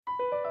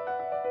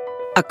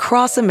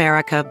Across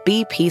America,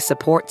 BP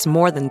supports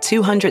more than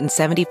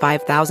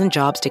 275,000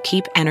 jobs to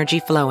keep energy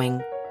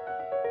flowing.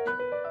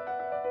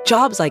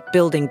 Jobs like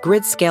building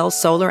grid-scale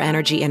solar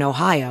energy in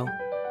Ohio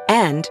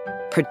and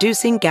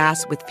producing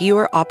gas with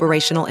fewer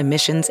operational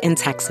emissions in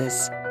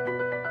Texas.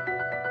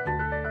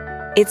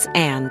 It's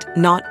and,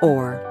 not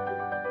or.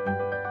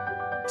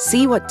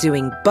 See what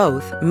doing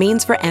both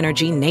means for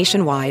energy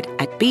nationwide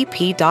at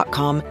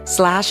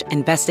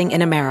bp.com/investing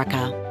in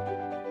America.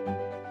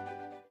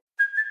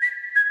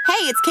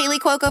 Hey, it's Kaylee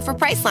Cuoco for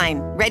Priceline.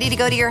 Ready to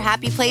go to your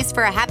happy place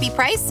for a happy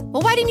price?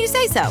 Well, why didn't you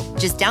say so?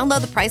 Just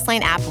download the Priceline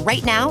app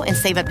right now and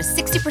save up to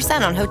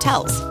 60% on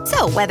hotels.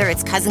 So whether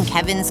it's Cousin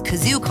Kevin's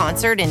Kazoo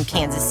Concert in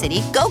Kansas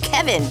City, go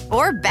Kevin,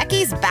 or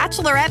Becky's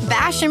Bachelorette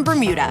Bash in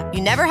Bermuda,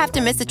 you never have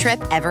to miss a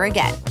trip ever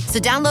again. So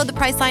download the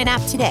Priceline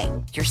app today.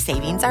 Your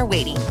savings are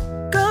waiting.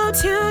 Go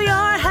to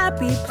your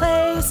happy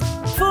place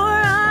for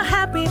a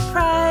happy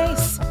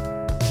price.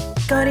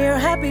 Go to your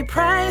happy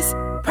price,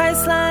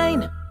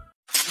 Priceline.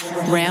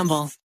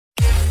 Ramble.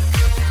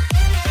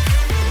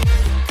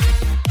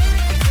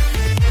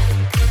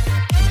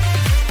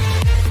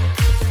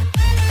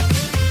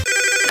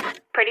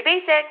 Pretty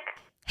basic.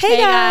 Hey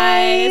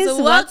guys,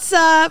 what's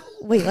up?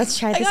 Wait, let's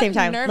try at the same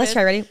time. Nervous. Let's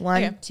try. Ready?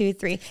 1, 2,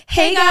 3.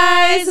 Hey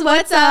guys,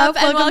 what's up?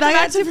 And welcome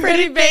back to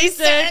Pretty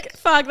Basic.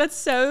 Fuck, that's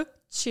so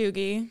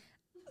chuggy.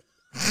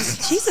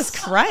 Jesus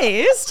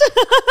Christ.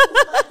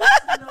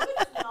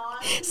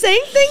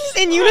 Saying things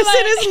in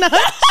unison is not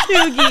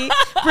chuggy.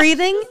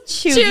 Breathing,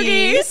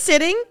 chuggy.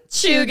 Sitting,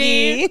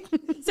 chuggy.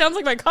 Sounds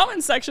like my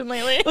comment section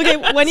lately. Okay,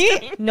 when you...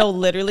 No,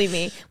 literally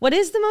me. What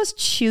is the most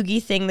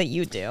chuggy thing that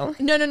you do?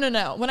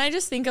 No. When I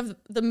just think of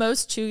the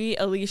most chuggy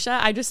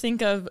Alicia, I just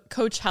think of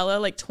Coachella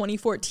like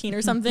 2014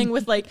 or something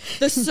with like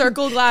the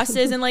circle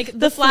glasses and like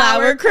the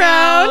flower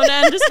crown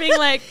and just being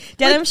like...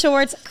 Denim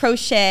shorts,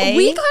 crochet.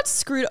 We got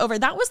screwed over.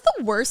 That was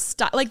the worst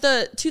style. Like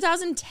the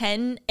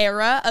 2010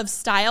 era of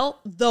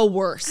style, the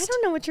worst. I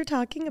don't know what you're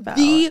talking about.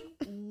 The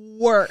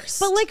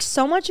worst. But like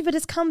so much of it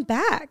has come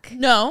back.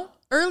 No,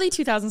 early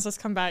 2000s has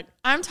come back.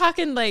 I'm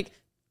talking like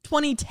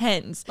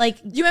 2010s. Like,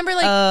 you remember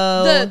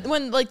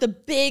like the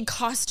big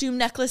costume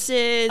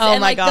necklaces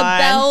and like the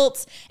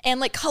belts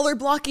and like color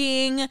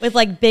blocking with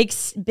like big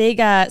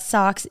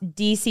socks,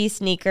 DC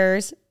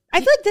sneakers. I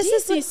feel like this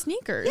is like,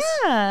 sneakers.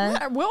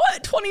 Yeah.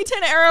 What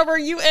 2010 era were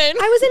you in?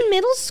 I was in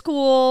middle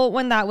school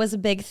when that was a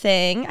big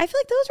thing. I feel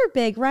like those were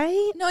big,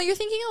 right? No, you're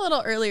thinking a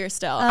little earlier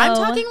still. I'm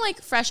talking like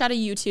fresh out of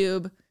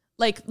YouTube.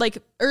 Like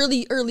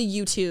early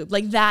YouTube,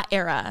 like that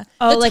era.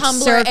 Oh, the like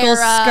Tumblr circle era.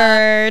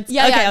 skirts.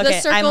 Yeah, the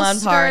circle I'm on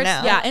skirts. par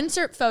now. Yeah,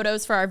 insert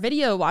photos for our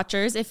video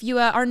watchers. If you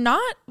are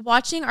not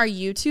watching our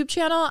YouTube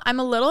channel, I'm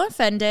a little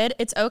offended.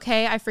 It's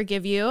okay. I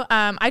forgive you.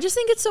 I just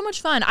think it's so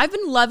much fun. I've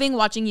been loving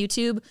watching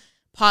YouTube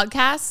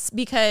podcasts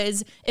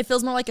because it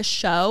feels more like a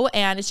show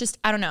and it's just,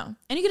 I don't know.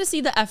 And you get to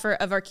see the effort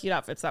of our cute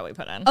outfits that we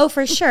put in. Oh,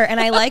 for sure. And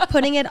I like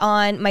putting it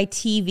on my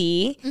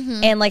TV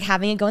and like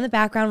having it go in the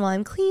background while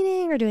I'm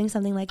cleaning or doing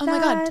something like that. Oh my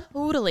God,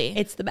 totally.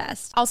 It's the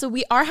best. Also,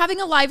 we are having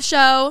a live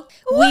show.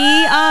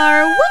 We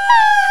are. Woo!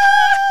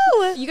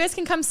 You guys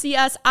can come see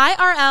us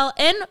IRL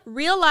in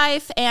real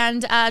life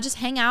and just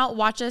hang out,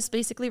 watch us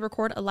basically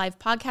record a live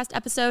podcast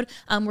episode.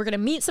 We're going to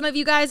meet some of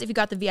you guys if you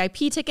got the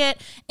VIP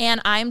ticket.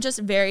 And I'm just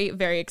very,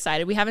 very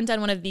excited. We haven't done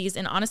one of these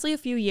in honestly a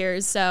few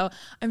years. So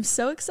I'm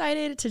so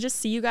excited to just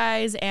see you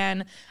guys.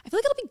 And I feel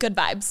like it'll be good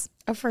vibes.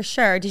 Oh, for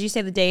sure. Did you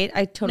say the date?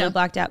 I totally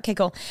blacked out. Okay,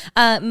 cool.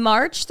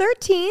 March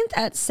 13th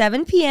at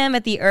 7 p.m.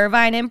 at the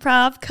Irvine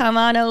Improv. Come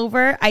on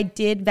over. I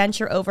did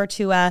venture over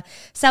to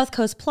South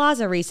Coast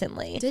Plaza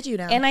recently. Did you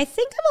know? And I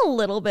think I'm a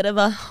little bit of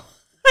a...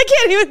 I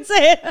can't even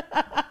say it.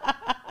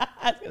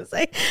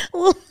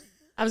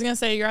 I was going to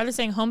say, you're either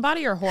saying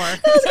homebody or whore. I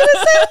was going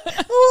to say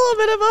a little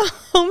bit of a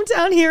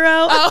hometown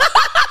hero. Oh.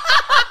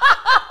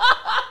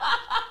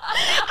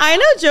 I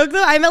know, joke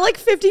though. I met like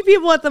 50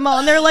 people at the mall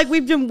and they're like,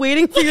 we've been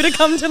waiting for you to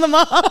come to the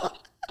mall.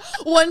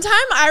 One time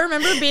I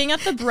remember being at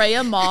the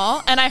Brea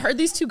Mall and I heard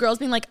these two girls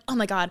being like, oh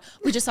my God,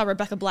 we just saw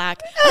Rebecca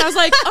Black. And I was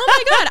like, oh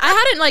my God. I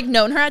hadn't like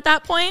known her at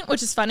that point,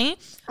 which is funny.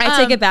 I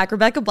take it back.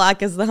 Rebecca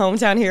Black is the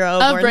hometown hero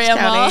of Orange Brea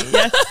County.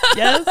 Mall.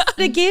 Yes.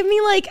 It gave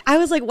me like, I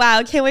was like,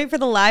 wow, can't wait for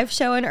the live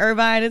show in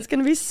Irvine. It's going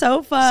to be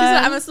so fun. She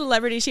said, I'm a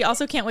celebrity. She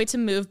also can't wait to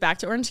move back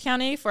to Orange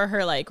County for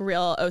her like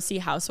real OC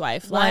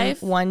housewife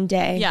life. One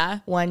day. Yeah.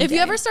 One day. If you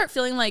ever start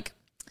feeling like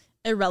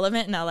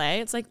irrelevant in LA,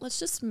 it's like, let's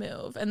just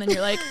move. And then you're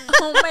like,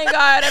 oh my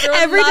God, everyone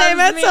every day I'm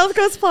at me. South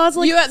Coast Plaza,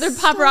 like, you at their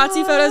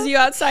paparazzi photos, you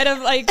outside of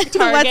like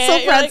Target. Wetzel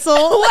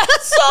pretzel. Like,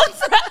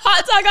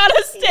 hot dog on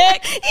a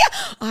stick.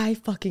 Yeah. I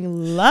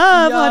fucking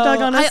love hot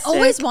dog on a stick. I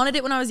always wanted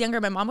it when I was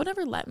younger. My mom would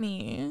never let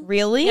me.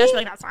 Really? Yeah, she'd be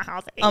like, that's not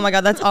healthy. Oh my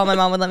God, that's all my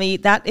mom would let me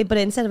eat. But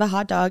instead of a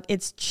hot dog,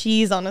 it's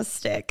cheese on a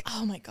stick.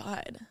 Oh my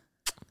God.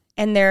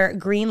 And their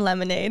green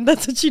lemonade.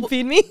 That's what she'd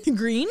feed me.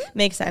 Green?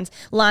 Makes sense.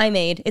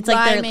 Limeade. It's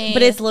like Limeade.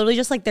 but it's literally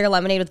just like their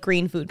lemonade with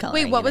green food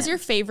coloring. Wait, what was your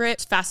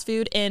favorite fast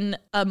food in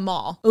a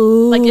mall?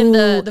 Ooh. Like in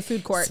the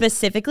food court?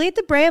 Specifically at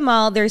the Brea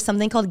Mall, there's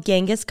something called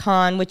Genghis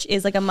Khan, which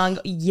is like a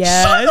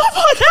Yes.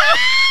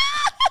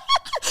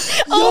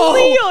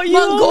 Yo,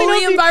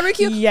 Mongolian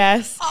barbecue.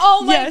 Yes.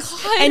 Oh my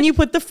God. And you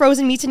put the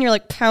frozen meats and you're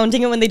like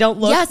pounding it when they don't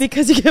look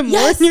because you get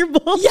more in your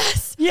bowl.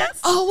 Yes. Yes.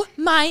 Oh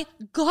my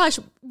gosh.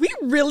 We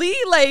really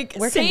like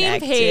We're same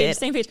connected. page.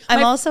 Same page.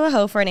 I'm also a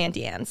hoe for an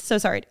Auntie Anne's. So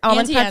sorry.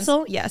 Almond Auntie Anne's.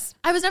 pretzel. Yes.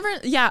 I was never,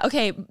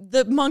 okay,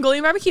 the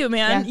Mongolian barbecue,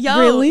 man. Yeah.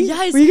 Yo, Really?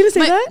 yes. Were you gonna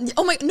say that?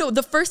 Oh my, no,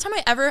 the first time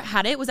I ever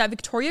had it was at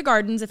Victoria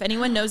Gardens, if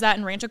anyone knows that,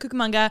 in Rancho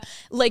Cucamonga,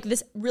 like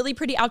this really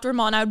pretty outdoor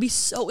mall, and I would be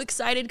so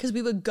excited because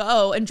we would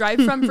go and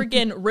drive from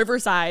freaking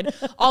Riverside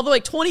all the way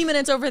 20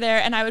 minutes over there,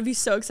 and I would be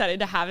so excited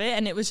to have it,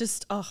 and it was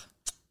just,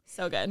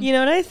 so good. You know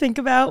what I think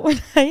about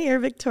when I hear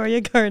Victoria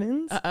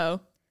Gardens?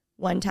 Uh-oh.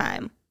 One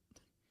time,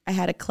 I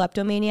had a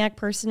kleptomaniac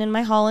person in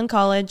my hall in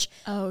college.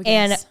 Oh,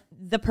 and yes.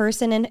 the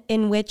person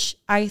in which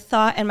I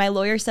thought, and my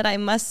lawyer said I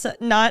must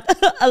not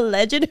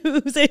allege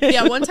who's it.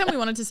 Yeah, one time we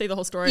wanted to say the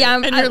whole story, Yeah,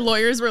 and your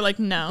lawyers were like,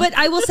 no. But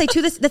I will say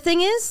too, the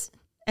thing is,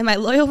 and my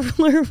lawyer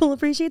will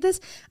appreciate this,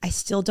 I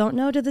still don't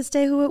know to this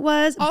day who it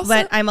was, Also-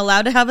 but I'm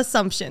allowed to have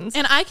assumptions.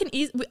 and I can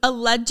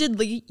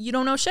allegedly, you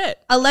don't know shit.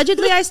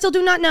 Allegedly, I still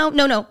do not know.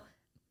 No.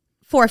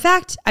 For a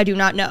fact, I do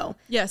not know.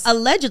 Yes.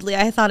 Allegedly,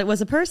 I thought it was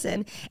a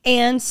person.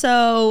 And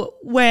so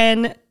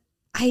when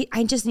I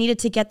just needed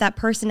to get that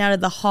person out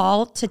of the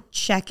hall to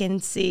check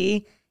and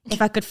see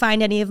if I could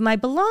find any of my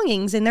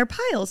belongings in their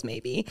piles,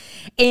 maybe.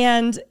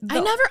 And I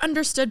never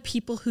understood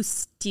people who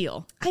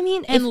steal. I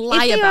mean, and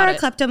lie if they about are it. a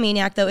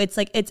kleptomaniac, though, it's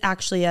like it's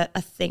actually a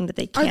thing that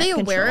they Are can't they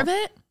aware control.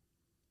 of it?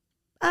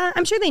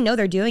 I'm sure they know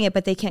they're doing it,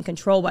 but they can't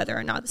control whether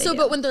or not they do.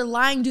 But when they're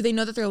lying, do they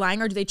know that they're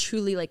lying, or do they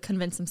truly like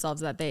convince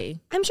themselves that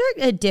they? I'm sure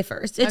it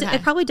differs. Okay.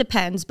 It probably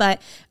depends,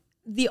 but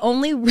the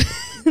only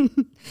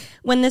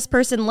when this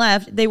person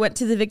left, they went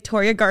to the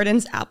Victoria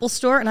Gardens Apple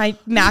store, and I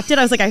mapped it.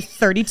 I was like, I have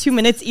 32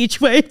 minutes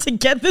each way to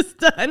get this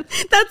done.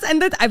 That's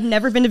I've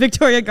never been to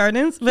Victoria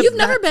Gardens. But You've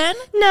never been?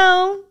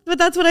 No, but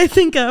that's what I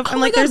think of. I'm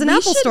my like, God, there's an we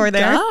Apple should store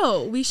there.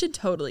 Go. We should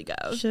totally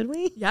go. Should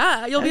we?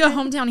 Yeah, you'll be a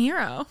hometown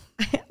hero.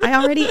 I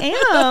already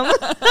am.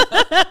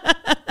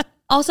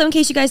 Also, in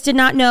case you guys did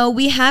not know,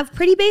 we have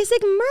Pretty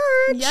Basic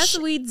merch. Yes,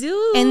 we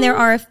do. And there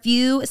are a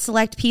few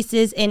select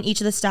pieces in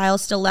each of the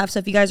styles still left. So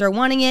if you guys are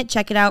wanting it,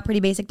 check it out,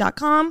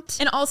 prettybasic.com.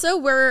 And also,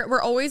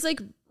 we're always like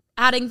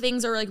adding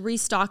things or like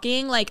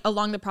restocking like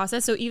along the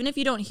process. So even if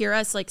you don't hear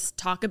us like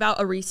talk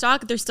about a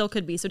restock, there still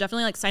could be. So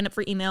definitely like sign up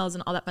for emails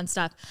and all that fun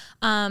stuff.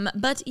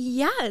 But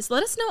yes,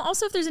 let us know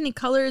also if there's any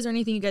colors or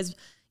anything you guys,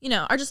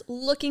 are just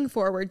looking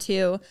forward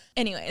to.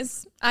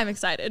 Anyways, I'm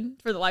excited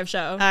for the live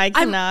show. I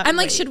cannot I'm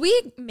like, wait. should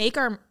we make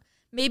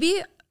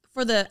maybe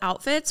for the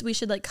outfits, we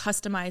should like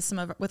customize some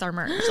of with our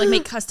merch, like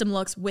make custom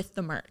looks with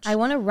the merch. I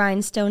want a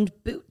rhinestoned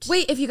boot.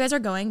 Wait, if you guys are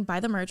going,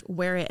 buy the merch,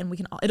 wear it, and we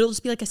can it'll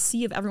just be like a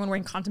sea of everyone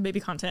wearing Content Baby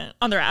content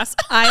on their ass.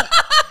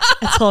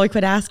 That's all I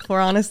could ask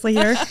for, honestly,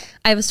 here.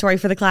 I have a story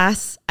for the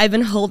class. I've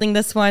been holding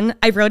this one.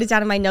 I wrote it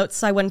down in my notes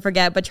so I wouldn't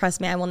forget, but trust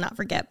me, I will not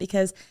forget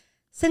because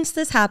since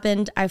this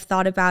happened, I've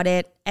thought about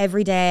it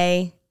every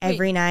day,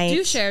 every night.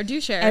 Do share.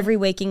 Every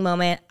waking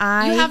moment. You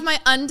have my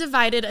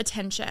undivided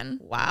attention.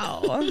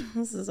 Wow.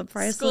 This is a School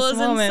priceless is in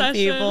moment, session.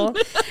 people.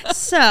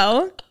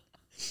 So,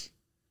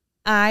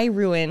 I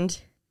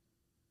ruined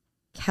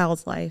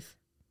Cal's life.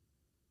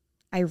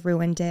 I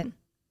ruined it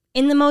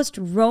in the most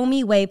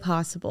Romy way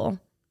possible.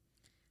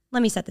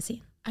 Let me set the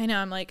scene. I know.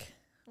 I'm like,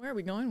 where are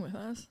we going with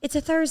this? It's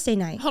a Thursday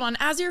night. Hold on.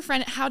 As your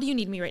friend, how do you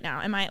need me right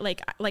now? Am I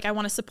like I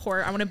want to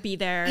support? I want to be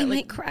there. I like,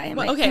 might cry. I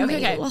might Okay.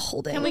 need a little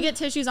holding. Can we get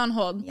tissues on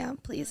hold? Yeah,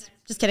 please.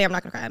 Just kidding. I'm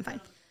not going to cry. I'm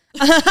fine.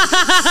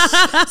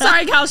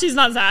 Sorry, Cal. She's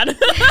not sad.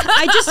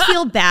 I just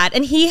feel bad.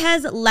 And he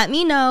has let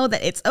me know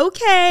that it's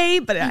okay,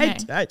 but Okay.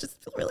 I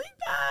just feel really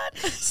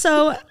bad.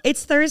 So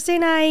it's Thursday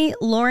night.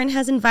 Lauren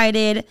has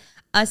invited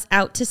us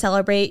out to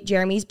celebrate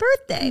Jeremy's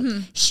birthday.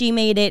 She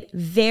made it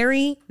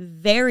very,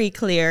 very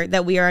clear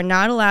that we are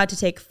not allowed to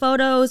take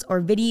photos or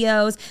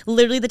videos.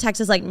 Literally, the text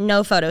is like,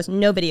 no photos,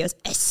 no videos,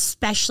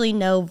 especially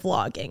no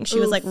vlogging. She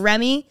was like,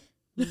 Remy,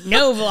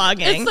 no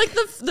vlogging. It's like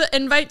the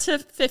invite to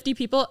 50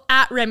 people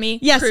at Remy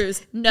Yes.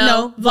 Cruise.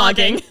 No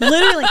vlogging.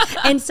 Literally.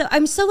 And so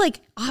I'm so like,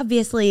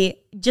 obviously,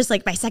 just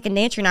like by second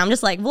nature now, I'm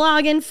just like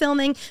vlogging,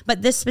 filming,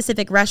 but this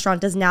specific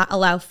restaurant does not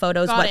allow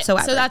photos Got it.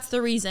 whatsoever. So that's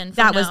the reason.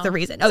 That was the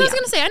reason. Oh, I was yeah.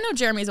 going to say, I know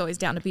Jeremy's always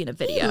down to be in a He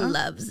video.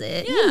 loves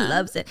it. Yeah. He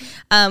loves it.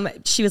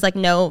 She was like,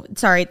 no,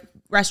 sorry,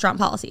 restaurant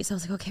policy. So I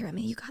was like, okay,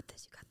 Remy, you got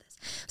this.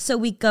 So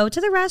we go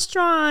to the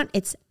restaurant.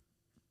 It's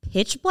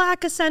pitch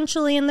black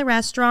essentially in the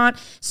restaurant,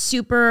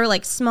 super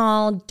like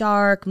small,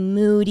 dark,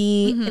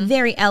 moody,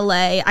 very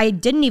LA. I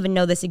didn't even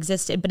know this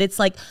existed, but it's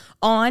like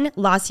on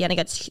La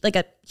Cienega. It's like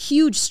a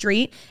huge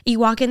street. You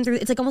walk in through,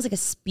 it's like almost like a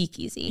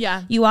speakeasy.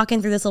 Yeah. You walk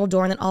in through this little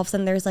door and then all of a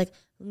sudden there's like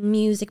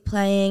music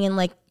playing and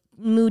like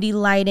moody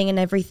lighting and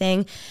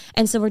everything.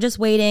 And so we're just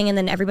waiting and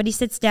then everybody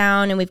sits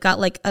down and we've got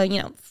like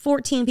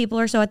 14 people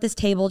or so at this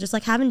table just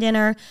like having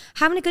dinner,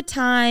 having a good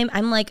time.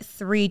 I'm like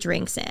 3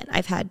 drinks in.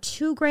 I've had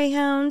 2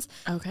 Greyhounds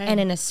and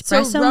an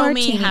espresso So Romy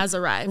martini. has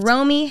arrived.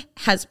 Romy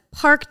has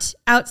parked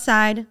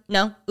outside.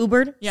 No,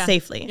 Ubered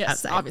safely yes,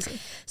 outside. obviously.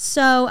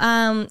 So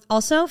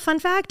also fun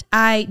fact,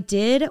 I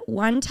did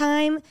one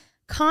time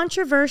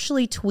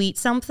controversially tweet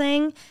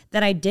something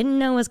that I didn't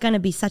know was going to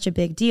be such a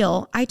big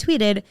deal. I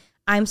tweeted,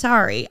 I'm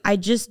sorry, I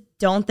just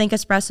don't think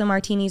espresso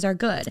martinis are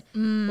good.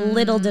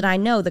 Little did I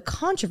know the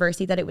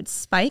controversy that it would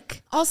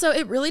spike. Also,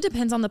 it really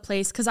depends on the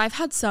place, because I've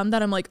had some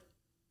that I'm like,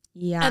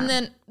 yeah. and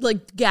then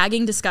like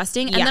gagging,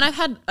 disgusting. And then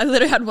I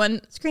literally had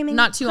one screaming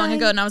not too long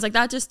ago, and I was like,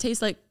 that just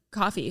tastes like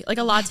coffee, like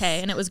a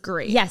latte, and it was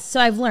great. Yes, so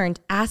I've learned,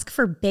 ask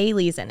for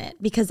Bailey's in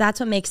it, because that's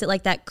what makes it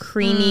like that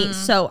creamy.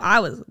 So I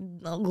was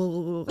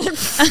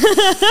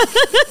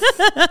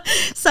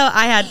so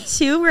I had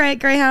 2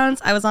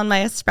 Greyhounds. I was on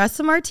my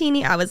espresso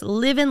martini. I was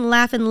living,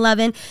 laughing,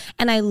 loving,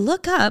 and I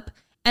look up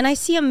and I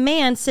see a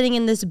man sitting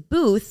in this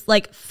booth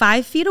like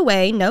 5 feet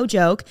away, no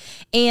joke,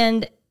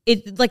 and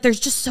it like there's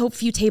just so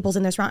few tables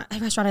in this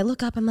restaurant. I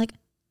look up, I'm like,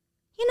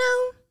 you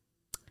know,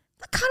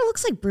 that kind of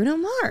looks like Bruno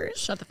Mars.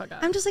 Shut the fuck up.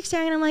 I'm just like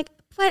staring, and I'm like,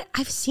 but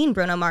I've seen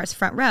Bruno Mars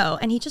front row,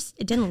 and it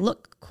didn't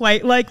look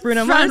quite like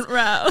Bruno Mars. Front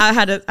row. I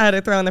had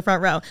to throw in the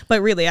front row,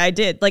 but really I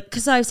did, like,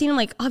 because I've seen him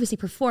like obviously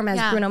perform as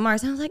Bruno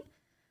Mars, and I was like,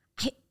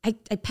 I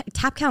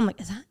tap Cal, I'm like,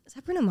 is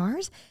that Bruno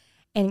Mars?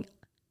 And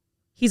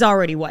he's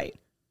already white.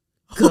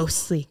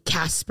 Ghostly.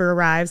 Casper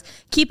arrives.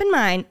 Keep in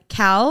mind,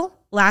 Cal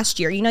last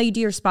year, you know, you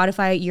do your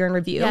Spotify year in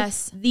review.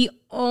 Yes. The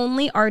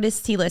only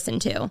artists he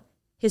listened to,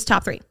 his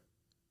top 3.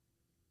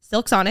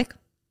 Silk Sonic,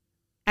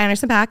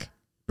 Anderson .Paak,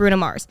 Bruno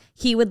Mars.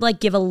 He would like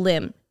give a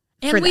limb.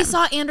 And we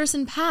saw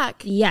Anderson .Paak.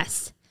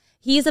 Yes.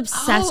 He is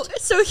obsessed. Oh,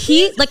 so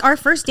he like our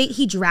first date,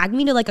 he dragged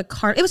me to like a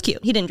it was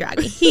cute. He didn't drag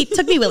me. He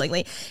took me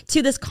willingly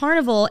to this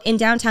carnival in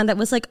downtown that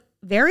was like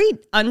very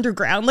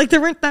underground. Like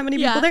there weren't that many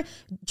people there,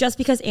 just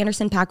because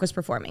Anderson .Paak was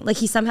performing. Like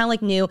he somehow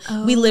like knew.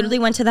 We literally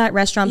went to that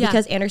restaurant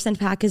because Anderson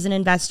 .Paak is an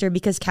investor,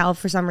 because Cal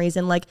for some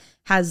reason like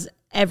has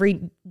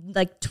every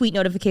like tweet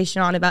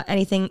notification on about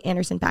anything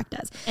Anderson .Paak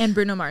does. And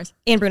Bruno Mars.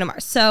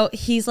 So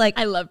he's like,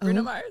 I love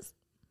Bruno Mars.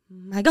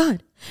 My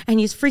God. And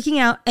he's freaking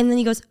out. And then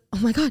he goes, oh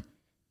my God,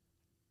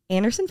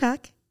 Anderson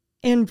 .Paak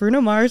and Bruno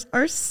Mars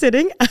are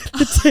sitting at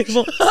the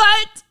table.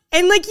 What?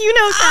 And like, you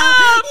know,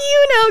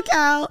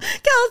 Cal.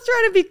 Cal's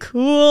trying to be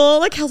cool.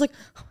 Like Cal's like,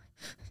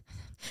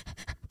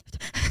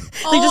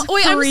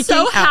 wait, I'm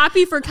so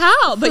happy for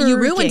Cal, but you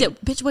ruined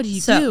it. Bitch, what did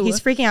you do?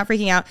 He's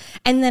freaking out.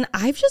 And then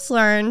I've just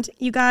learned,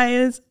 you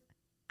guys,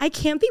 I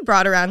can't be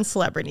brought around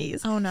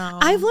celebrities. Oh no.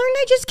 I've learned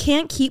I just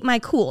can't keep my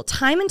cool.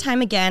 Time and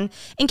time again.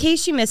 In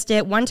case you missed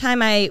it, one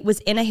time I was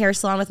in a hair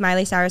salon with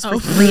Miley Cyrus for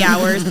 3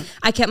 hours.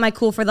 I kept my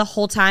cool for the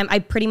whole time. I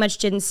pretty much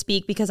didn't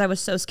speak because I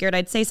was so scared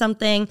I'd say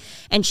something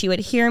and she would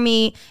hear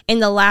me. In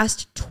the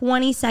last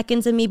 20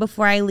 seconds of me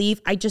before I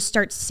leave, I just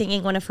start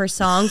singing one of her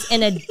songs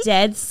in a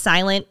dead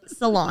silent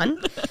salon.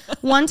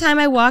 One time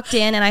I walked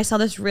in and I saw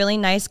this really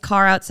nice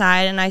car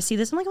outside, and I see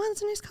this. I'm like, oh,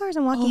 that's a nice car.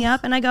 I'm walking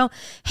up and I go,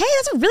 hey,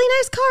 that's a really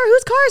nice car.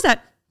 Whose car is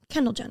that?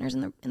 Kendall Jenner's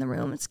in the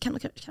room. It's Kendall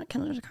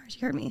Jenner's car. She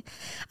heard me.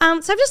 So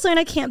I've just learned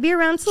I can't be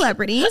around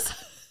celebrities.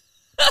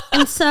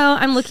 And so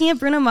I'm looking at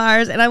Bruno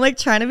Mars and I'm like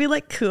trying to be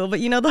like cool,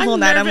 but you know, the whole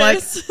night I'm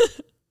like,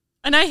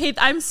 and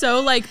I'm so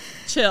like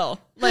chill.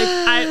 Like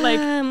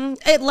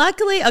it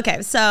luckily,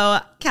 okay. So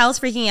Cal's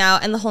freaking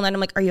out and the whole night I'm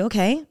like, are you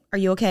okay? Are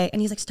you okay?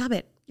 And he's like, stop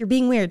it. You're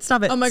being weird.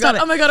 Stop it. Oh my God.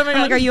 I'm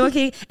like, are you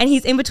okay? And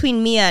he's in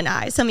between Mia and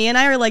I. So Mia and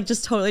I are like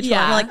just totally chilling.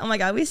 We're like, oh my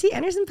God, we see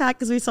Anderson .Paak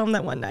because we saw him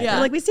that one night. We're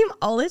like, we see him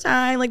all the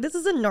time. Like, this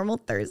is a normal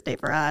Thursday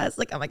for us.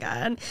 Like, oh my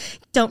God,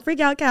 don't freak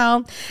out,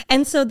 Cal.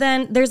 And so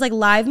then there's like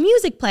live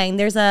music playing.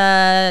 There's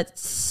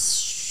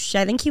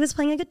I think he was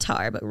playing a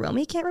guitar, but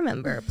Romy can't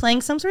remember,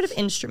 playing some sort of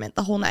instrument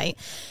the whole night.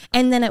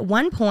 And then at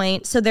one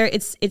point, so there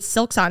it's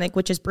Silk Sonic,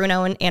 which is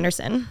Bruno and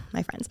Anderson,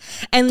 my friends.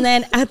 And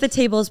then at the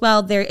table as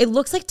well, there it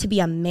looks like to be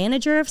a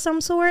manager of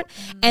some sort,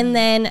 and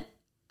then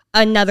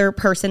another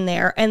person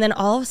there. And then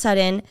all of a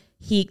sudden,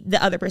 the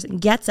other person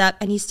gets up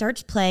and he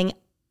starts playing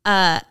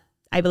I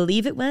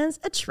believe it was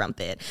a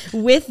trumpet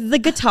with the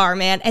guitar,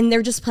 man. And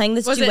they're just playing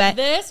this duet. Was it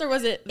this or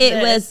was it It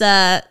this?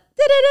 Was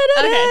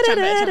Okay,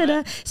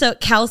 trumpet. So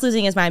Cal's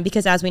losing his mind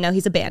because, as we know,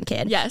 he's a band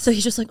kid. Yes. So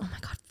he's just like, oh my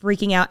God,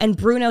 freaking out. And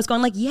Bruno's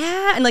going like,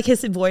 yeah, and like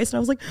his voice. And I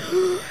was like,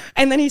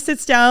 and then he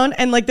sits down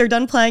and like they're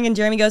done playing and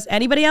Jeremy goes,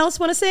 anybody else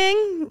want to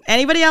sing?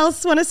 Anybody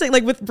else want to sing?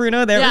 Like with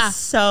Bruno there. It was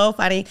so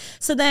funny.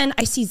 So then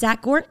I see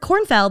Zach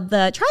Kornfeld,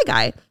 the Try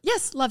Guy.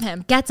 Yes, love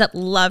him. Gets up,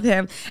 love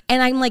him.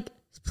 And I'm like,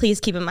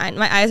 please keep in mind,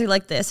 my eyes are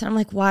like this, and I'm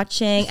like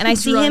watching, and I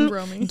see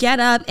him get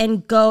up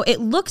and go. It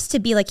looks to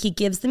be like he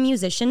gives the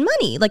musician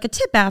money, like a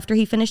tip after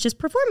he finishes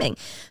performing.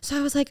 So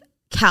I was like,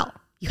 Cal,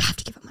 you have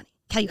to give him money.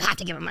 Cal, you have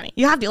to give him money.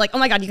 You have to. Like, oh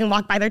my God, you can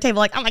walk by their table.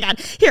 Like, oh my God,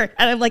 here.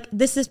 And I'm like,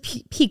 this is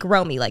peak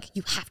Romy. Like,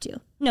 you have to.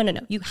 No,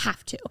 you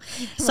have to.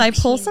 So I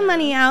pull some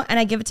money out and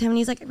I give it to him, and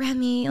he's like,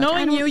 Remy.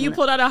 Like, knowing you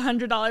pulled out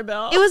 $100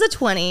 bill. It was a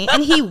 20,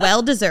 and he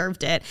well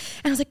deserved it.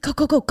 And I was like,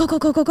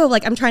 go.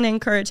 Like, I'm trying to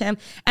encourage him.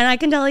 And I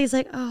can tell he's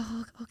like,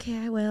 oh, okay,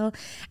 I will.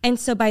 And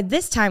so by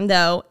this time,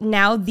 though,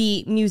 now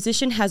the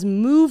musician has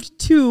moved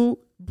to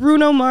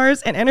Bruno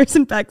Mars and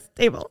Anderson .Paak's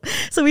table.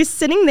 So he's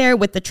sitting there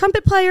with the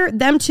trumpet player,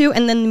 them two,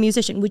 and then the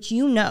musician, which,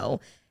 you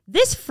know,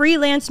 this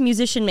freelance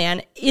musician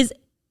man is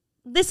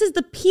this is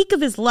the peak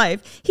of his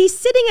life. He's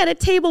sitting at a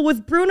table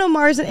with Bruno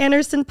Mars and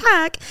Anderson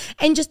 .Paak,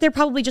 and they're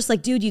probably just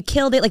like, dude, you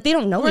killed it. Like, they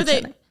don't know each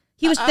other.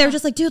 They were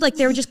just like, dude, like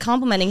they were just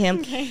complimenting him.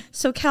 Okay.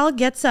 So Cal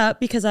gets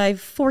up because I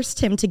forced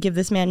him to give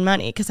this man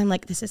money because I'm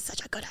like, this is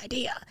such a good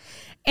idea.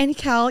 And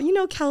Cal,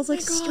 Cal's like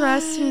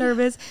stressed and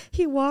nervous.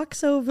 He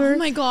walks over. Oh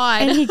my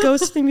God. And he goes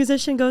to the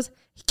musician and goes,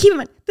 keep in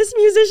mind, this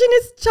musician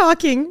is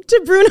talking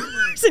to Bruno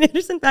Mars and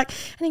Anderson .Paak.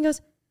 And he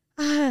goes,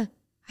 I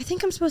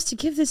think I'm supposed to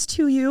give this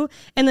to you.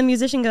 And the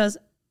musician goes,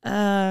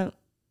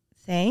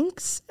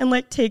 thanks, and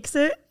like takes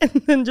it, and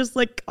then just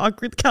like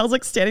awkward. Cal's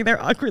like standing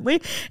there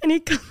awkwardly, and he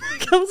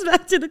comes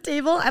back to the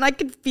table, and I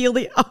could feel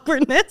the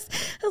awkwardness.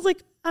 I was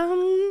like,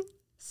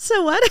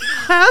 so what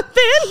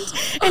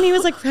happened? And he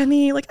was like,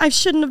 Remy, like I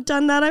shouldn't have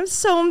done that. I'm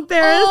so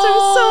embarrassed.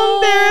 I'm so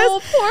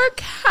embarrassed. Poor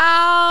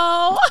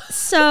Cal.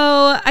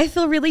 So I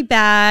feel really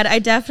bad. I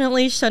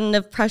definitely shouldn't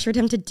have pressured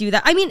him to do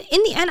that. I mean,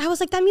 in the end, I was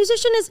like, that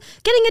musician is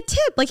getting a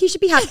tip. Like he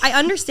should be happy. I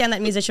understand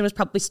that musician was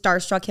probably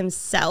starstruck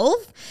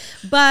himself,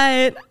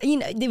 but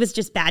it was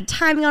just bad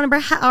timing on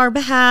our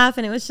behalf.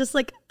 And it was just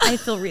like, I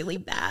feel really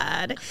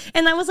bad.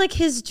 And that was like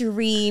his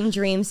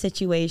dream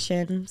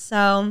situation.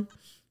 So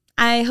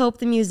I hope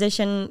the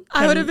musician...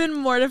 I would have been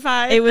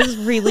mortified. It was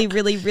really,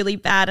 really, really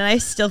bad. And I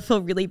still feel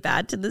really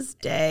bad to this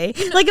day.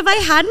 Like if I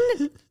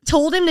hadn't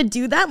told him to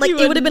do that, like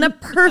it would have been a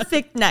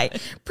perfect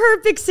night.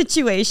 Perfect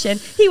situation.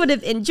 He would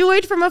have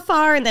enjoyed from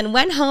afar and then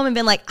went home and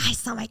been like, I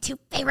saw my 2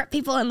 favorite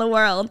people in the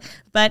world.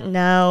 But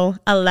no,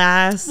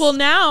 alas. Well,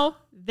 now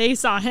they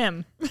saw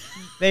him.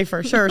 They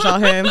for sure saw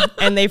him.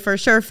 And they for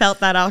sure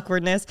felt that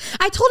awkwardness.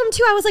 I told him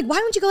too, I was like, why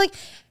don't you go like...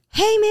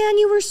 Hey man,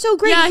 you were so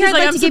great. Yeah, he's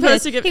like, I'm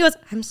supposed to give. He goes,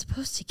 I'm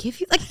supposed to give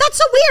you. Like, that's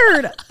so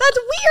weird. That's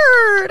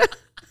weird.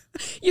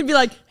 You'd be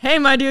like, hey,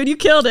 my dude, you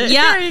killed it.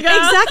 Yeah, there you go.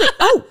 Exactly.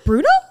 Oh,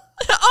 Bruno?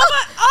 Oh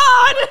my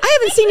God. I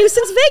haven't seen you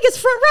since Vegas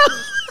front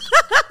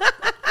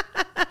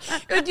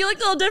row. You looked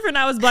a little different.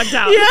 I was blacked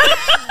out. Yeah.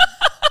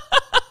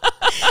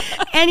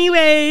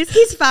 Anyways,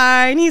 he's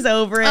fine. He's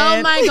over it.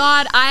 Oh my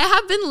God. I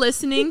have been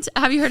listening to,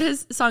 have you heard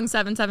his song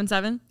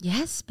 777?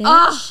 Yes,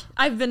 bitch.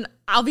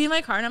 I'll be in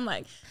my car and I'm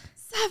like,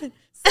 7.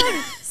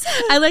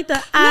 I like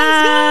the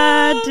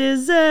I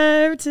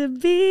deserve to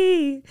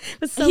be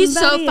with somebody. He's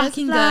so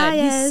fucking good.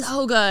 He's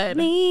so good.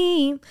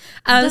 Me.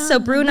 So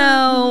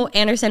Bruno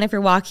Anderson, if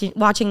you're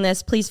watching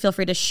this, please feel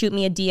free to shoot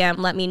me a DM.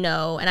 Let me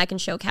know, and I can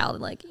show Cal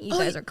like you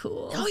guys are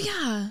cool. Oh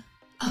yeah.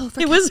 Oh,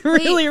 it was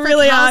really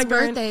Cal's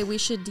awkward. birthday, we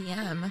should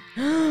DM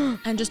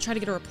and just try to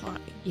get a reply.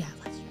 Yeah,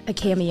 a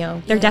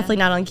cameo. They're definitely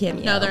not on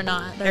Cameo. No, they're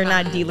not. They're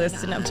not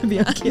D-list enough to be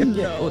on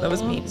Cameo. No. Oh, that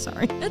was mean.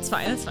 Sorry. It's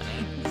fine. That's funny.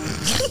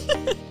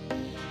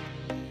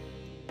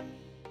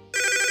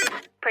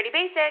 Pretty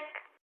basic.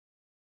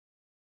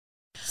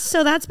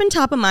 So that's been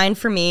top of mind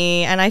for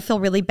me, and I feel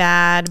really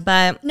bad,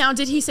 but... Now,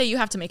 did he say you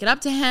have to make it up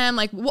to him?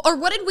 Like, or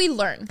what did we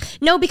learn?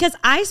 No, because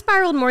I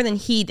spiraled more than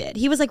he did.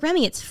 He was like,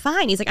 Remy, it's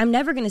fine. He's like, I'm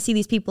never going to see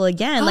these people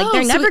again. Like,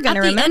 they're never going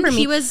to remember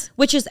me.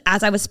 Which is,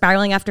 as I was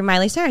spiraling after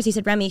Miley Cyrus, he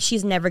said, Remy,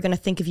 she's never going to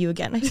think of you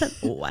again. I said,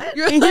 what?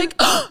 You're like,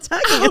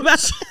 talking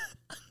about...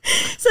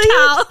 So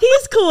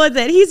he's cool with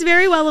it. He's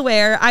very well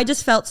aware. I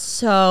just felt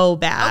so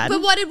bad.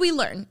 But what did we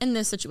learn in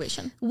this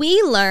situation?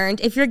 We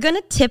learned if you're going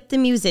to tip the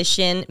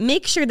musician,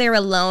 make sure they're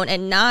alone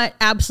and not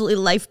absolutely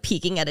life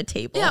peaking at a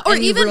table. Yeah, or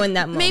even ruin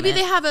that moment. Maybe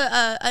they have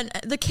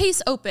the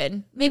case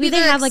open. Maybe they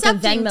have like a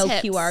Venmo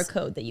tips. QR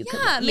code that you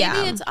can. Yeah,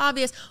 maybe it's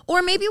obvious.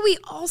 Or maybe we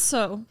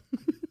also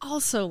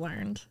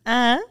learned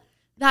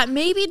that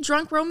maybe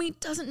drunk Romy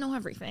doesn't know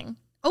everything.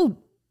 Oh.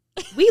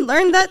 We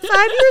learned that 5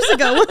 years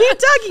ago. What are you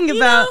talking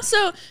about?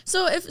 So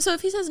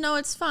if he says no,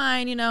 it's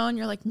fine, and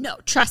you're like, no,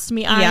 trust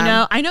me,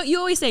 I know. You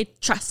always say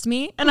trust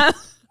me, and I've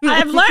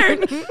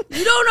learned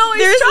you don't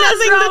always There's trust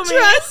nothing Romy. to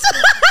trust.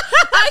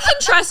 I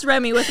can trust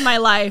Remy with my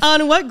life.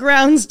 On what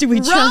grounds do we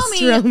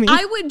trust Romy?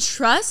 I would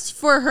trust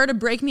for her to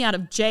break me out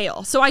of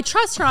jail. So I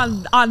trust her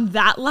on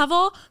that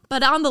level,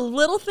 but on the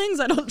little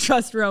things I don't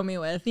trust Romy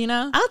with,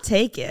 I'll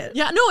take it.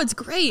 Yeah, no, it's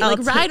great.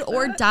 Like ride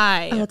or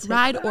die.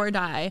 Ride or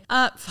die.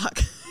 Fuck.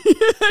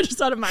 I just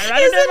thought of my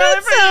ride. Isn't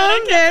it so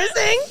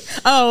embarrassing?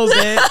 Oh,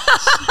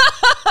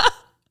 bitch.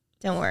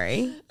 Don't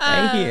worry.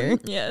 Right here.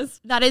 Yes.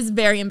 That is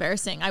very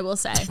embarrassing, I will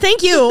say.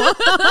 Thank you.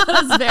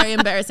 That's very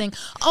embarrassing.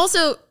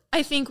 Also,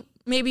 I think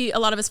maybe a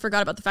lot of us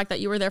forgot about the fact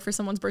that you were there for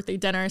someone's birthday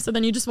dinner. So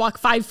then you just walk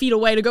 5 feet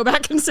away to go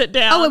back and sit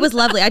down. Oh, it was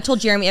lovely. I told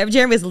Jeremy.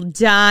 Jeremy was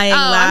dying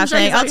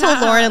laughing. I told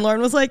Lauren, and Lauren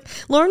was like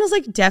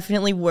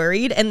definitely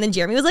worried. And then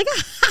Jeremy was like,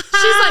 she's like,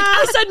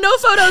 I said no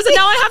photos, and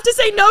now I have to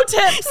say no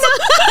tips. She's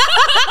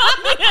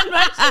like,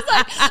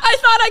 I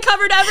thought I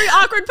covered every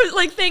awkward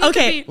thing.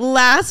 Okay,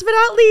 last but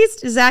not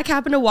least, Zach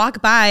happened to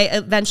walk by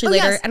eventually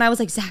later, yes. and I was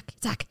like, Zach.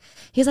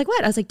 He's like,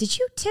 what? I was like, did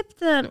you tip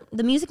the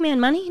Music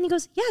Man money? And he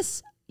goes,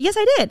 yes,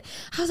 I did.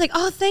 I was like,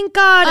 oh, thank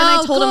God. And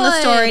I told him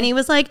the story, and he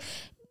was like,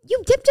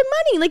 you dipped him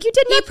money. Like, you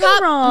did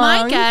nothing wrong.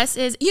 My guess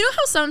is,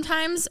 how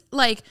sometimes,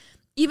 like,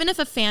 even if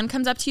a fan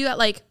comes up to you at,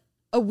 like,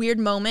 a weird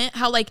moment,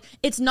 how like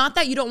it's not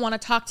that you don't want to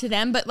talk to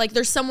them, but like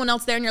there's someone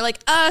else there and you're like,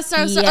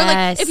 sorry. Or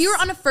like if you were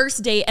on a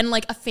first date and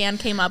like a fan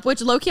came up,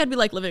 which low-key I'd be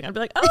like living, I'd be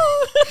like,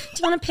 oh,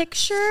 do you want a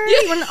picture?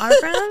 You want an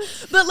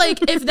autograph? But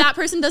like if that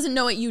person doesn't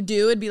know what you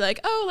do, it'd be like,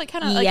 oh, like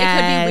kind of like it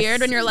could be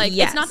weird. And you're like,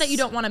 it's not that you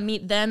don't want to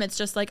meet them, it's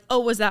just like, oh,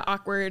 was that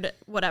awkward?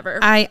 Whatever.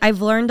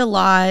 I've learned a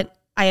lot.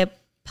 I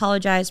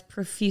apologize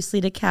profusely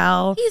to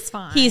Cal. He's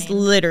fine. He's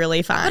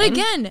literally fine. But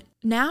again,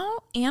 now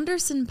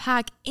Anderson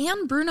 .Paak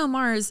and Bruno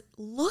Mars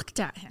looked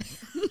at him.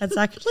 That's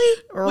actually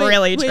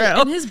really true.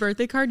 In his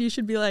birthday card, you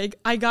should be like,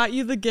 I got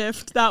you the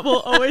gift that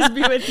will always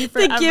be with you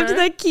forever. The gift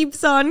that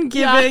keeps on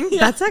giving. Yeah.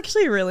 That's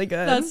actually really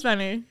good. That's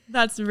funny.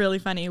 That's really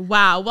funny.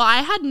 Wow. Well,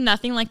 I had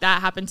nothing like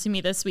that happen to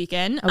me this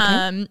weekend.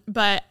 Okay.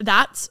 But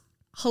that's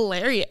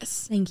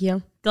hilarious. Thank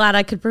you. Glad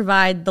I could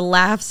provide the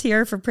laughs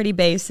here for Pretty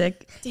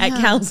Basic at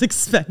Cal's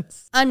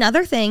expense.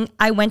 Another thing,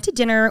 I went to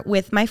dinner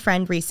with my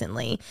friend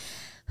recently,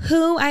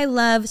 who I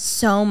love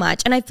so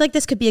much. And I feel like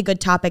this could be a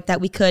good topic that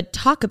we could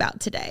talk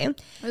about today.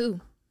 Ooh.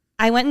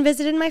 I went and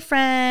visited my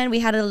friend. We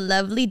had a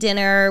lovely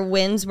dinner.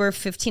 Winds were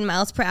 15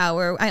 miles per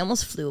hour. I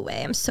almost flew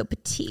away. I'm so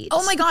petite.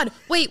 Oh my God.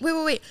 Wait.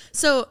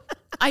 So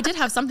I did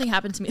have something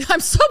happen to me. I'm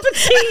so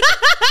petite.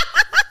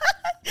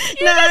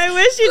 No, I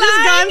wish you'd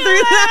just gone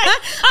through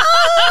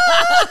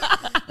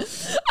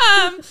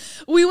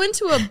that. We went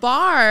to a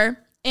bar,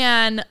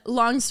 and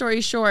long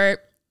story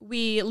short,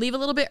 we leave a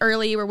little bit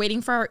early. We're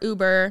waiting for our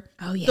Uber.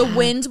 Oh, yeah. The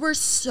winds were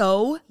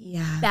so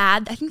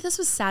bad. I think this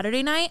was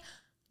Saturday night.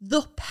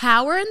 The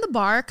power in the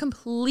bar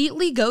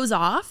completely goes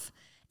off,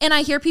 and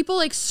I hear people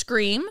like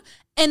scream.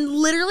 And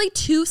literally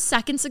 2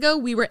 seconds ago,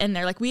 we were in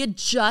there. Like we had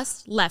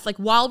just left. Like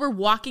while we're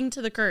walking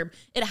to the curb,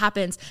 it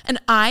happens. And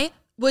I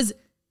was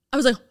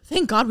like,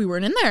 thank God we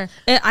weren't in there.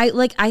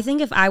 I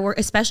think if I were,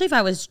 especially if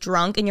I was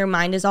drunk and your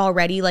mind is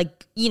already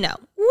like,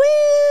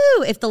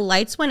 woo, if the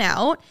lights went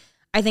out,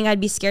 I think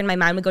I'd be scared. My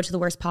mind would go to the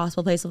worst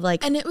possible place of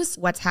like, and it was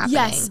what's happening.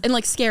 Yes, and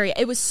like scary.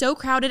 It was so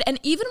crowded. And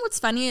even what's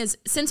funny is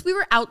since we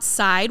were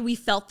outside, we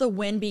felt the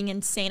wind being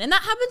insane. And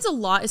that happens a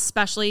lot,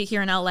 especially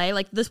here in LA.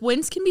 Like the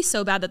winds can be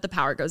so bad that the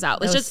power goes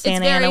out. It's just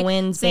Santa Ana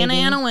winds. Santa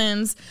Ana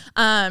winds.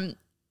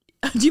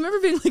 Do you remember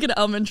being like in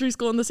elementary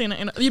school in the Santa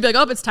Ana? You'd be like,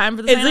 oh, it's time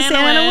for the Santa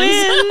Ana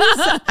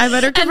winds. I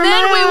better cover my eyes.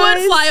 And then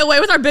we would fly away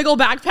with our big old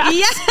backpacks.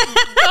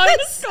 Going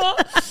to school.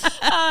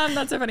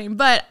 That's so funny.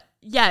 But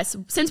yes,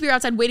 since we were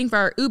outside waiting for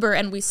our Uber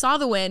and we saw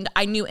the wind,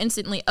 I knew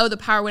instantly, oh, the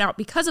power went out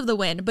because of the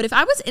wind. But if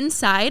I was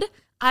inside,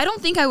 I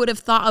don't think I would have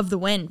thought of the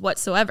wind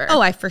whatsoever.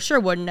 Oh, I for sure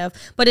wouldn't have.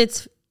 But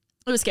it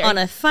was scary. On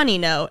a funny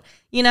note,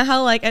 you know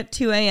how like at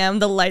 2 a.m.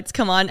 the lights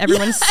come on,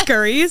 everyone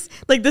scurries?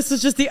 Like this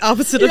is just the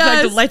opposite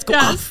effect. The lights go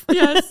off.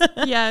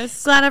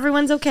 Yes. Glad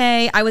everyone's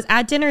okay. I was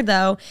at dinner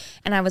though,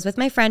 and I was with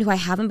my friend who I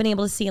haven't been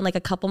able to see in like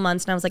a couple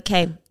months. And I was like,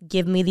 okay,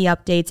 give me the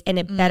updates. And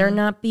it better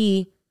not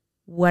be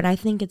what I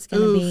think it's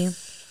going to be.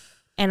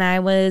 And I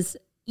was,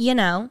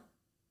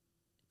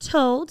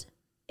 told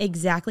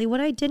exactly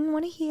what I didn't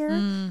want to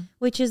hear,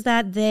 which is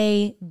that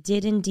they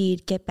did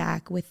indeed get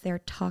back with their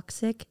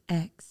toxic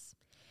ex.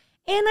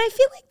 And I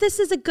feel like this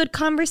is a good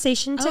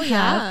conversation to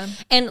have. Yeah.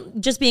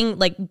 And just being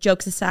like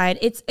jokes aside,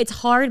 it's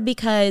hard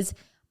because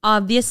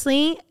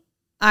obviously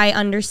I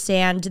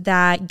understand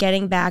that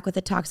getting back with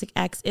a toxic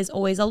ex is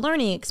always a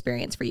learning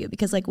experience for you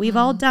because like we've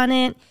all done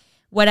it.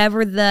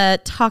 Whatever the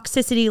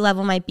toxicity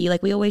level might be,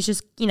 like we always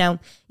just,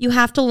 you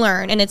have to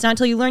learn. And it's not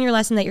until you learn your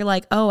lesson that you're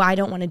like, oh, I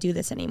don't want to do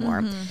this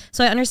anymore.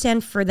 So I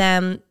understand for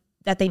them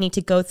that they need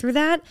to go through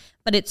that,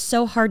 but it's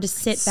so hard to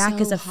sit back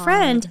as a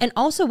friend. And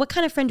also, what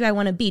kind of friend do I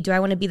want to be? Do I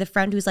want to be the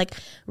friend who's like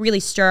really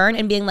stern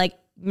and being like,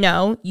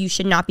 no, you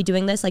should not be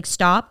doing this, like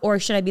stop? Or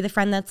should I be the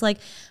friend that's like,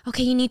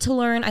 okay, you need to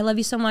learn. I love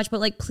you so much, but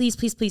like, please,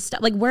 please, please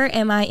stop. Like, where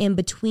am I in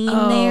between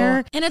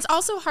there? And it's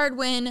also hard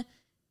when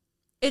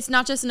it's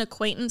not just an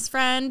acquaintance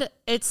friend,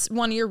 it's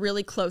one of your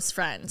really close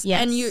friends.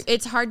 Yes. And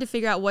it's hard to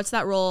figure out what's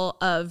that role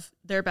of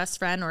their best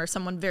friend or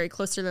someone very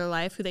close to their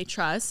life who they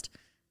trust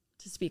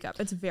to speak up.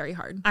 It's very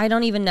hard. I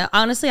don't even know.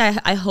 Honestly,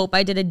 I hope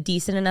I did a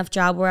decent enough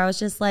job where I was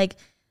just like,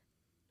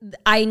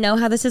 I know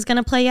how this is going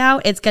to play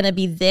out. It's going to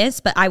be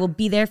this, but I will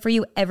be there for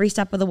you every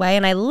step of the way.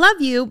 And I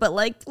love you, but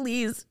like,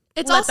 please.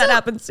 Let that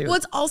happen soon.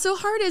 What's also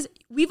hard is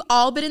we've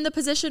all been in the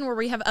position where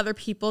we have other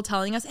people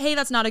telling us, hey,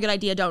 that's not a good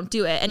idea. Don't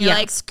do it. And you're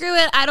like, screw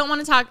it. I don't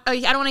want to talk. I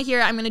don't want to hear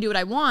it. I'm going to do what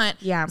I want.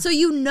 Yeah. So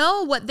you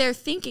know what they're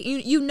thinking.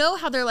 You know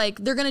how they're like,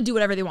 they're going to do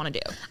whatever they want to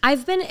do.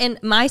 I've been in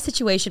my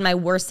situation, my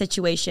worst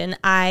situation.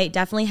 I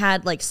definitely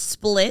had like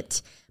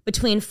split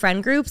between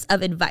friend groups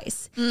of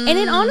advice. And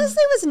it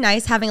honestly was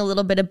nice having a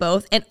little bit of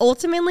both. And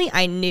ultimately,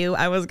 I knew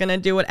I was going to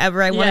do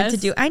whatever I wanted to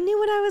do. I knew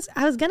what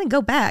I was going to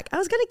go back. I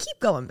was going to keep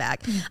going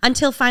back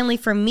until finally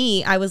for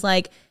me, I was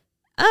like,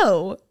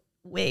 oh,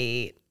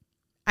 wait,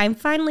 I'm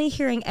finally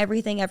hearing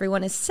everything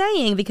everyone is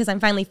saying because I'm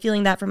finally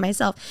feeling that for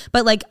myself.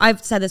 But like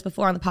I've said this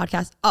before on the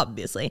podcast,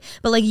 obviously,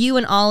 but like you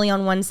and Ollie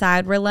on one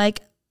side were like,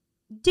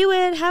 do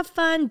it, have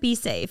fun, be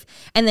safe.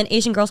 And then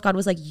Asian Girl Squad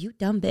was like, you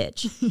dumb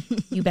bitch.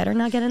 You better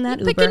not get in that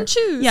Uber. Pick and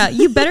choose. Yeah,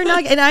 you better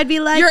not. And I'd be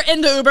like, you're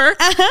in the Uber.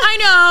 I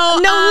know.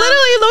 No,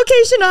 literally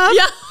location off.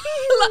 Yeah.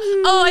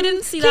 Oh, I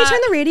didn't see Can that. you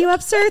turn the radio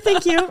up, sir?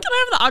 Thank you. Can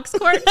I have the aux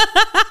cord?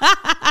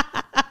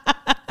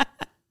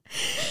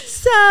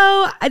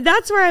 So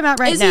that's where I'm at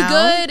right now. Is he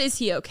good? Is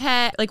he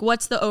okay? Like,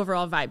 what's the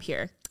overall vibe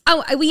here?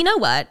 Oh, well, you know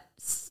what?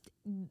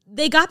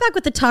 They got back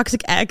with the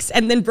toxic ex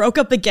and then broke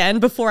up again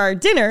before our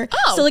dinner.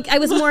 Oh. So like I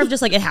was more of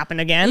just like it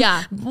happened again.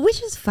 Yeah.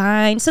 Which is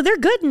fine. So they're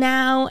good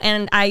now.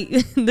 And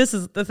this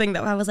is the thing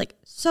that I was like,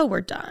 so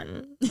we're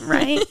done,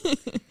 right?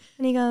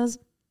 And he goes,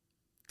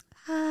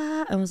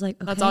 I was like,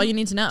 okay, That's all you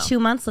need to know. 2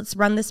 months, let's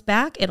run this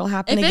back. It'll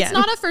happen If again. it's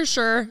not a for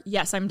sure,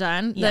 yes, I'm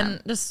done, Yeah.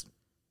 then just...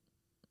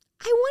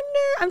 I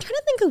wonder, I'm trying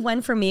to think of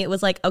when for me it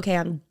was like, okay,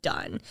 I'm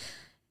done.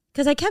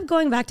 Because I kept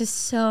going back to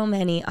so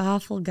many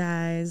awful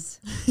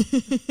guys.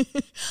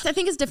 I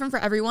think it's different for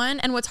everyone.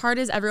 And what's hard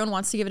is everyone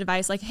wants to give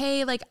advice like,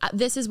 hey, like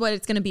this is what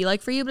it's going to be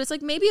like for you. But it's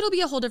like, maybe it'll be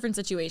a whole different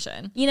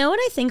situation. You know what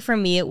I think for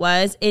me it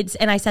was?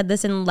 And I said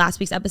this in last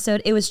week's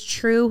episode, it was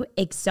true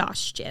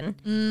exhaustion.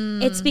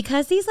 It's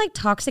because these like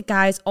toxic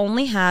guys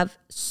only have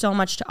so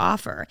much to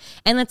offer.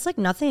 And it's like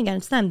nothing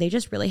against them. They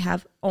just really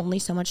have only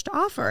so much to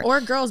offer.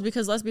 Or girls,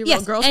 because let's be real,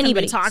 Yes, girls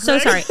anybody. can be toxic. So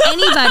sorry.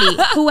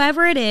 Anybody,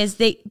 whoever it is,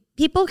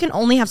 people can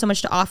only have so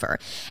much to offer.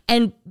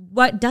 And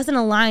what doesn't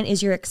align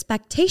is your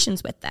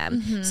expectations with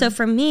them. Mm-hmm. So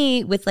for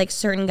me, with like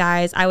certain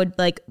guys, I would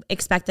like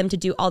expect them to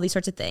do all these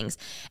sorts of things.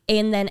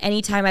 And then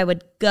anytime I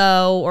would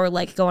go or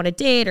like go on a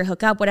date or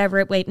hook up, whatever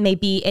it may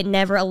be, it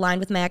never aligned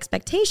with my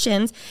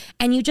expectations.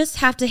 And you just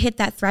have to hit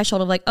that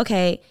threshold of like,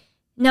 okay,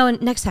 no,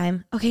 next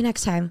time. Okay,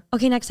 next time.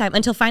 Okay, next time.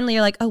 Until finally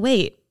you're like, oh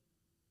wait,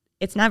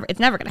 it's never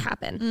going to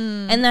happen.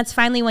 And that's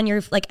finally when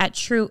you're like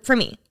for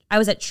me, I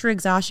was at true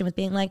exhaustion with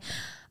being like,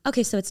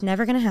 okay, so it's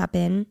never going to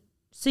happen.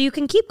 So you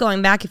can keep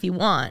going back if you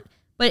want.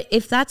 But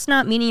if that's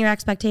not meeting your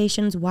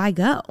expectations, why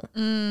go?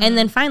 And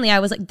then finally I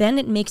was like, then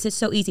it makes it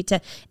so easy to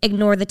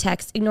ignore the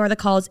texts, ignore the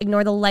calls,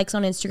 ignore the likes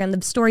on Instagram,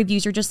 the story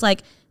views. You're just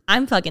like,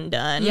 I'm fucking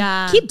done.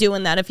 Yeah. Keep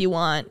doing that if you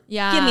want.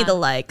 Yeah. Give me the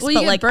likes. Well,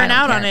 but you like, get burnt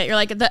I don't out on care. it. You're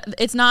like,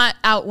 it's not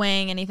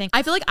outweighing anything.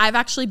 I feel like I've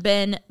actually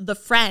been the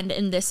friend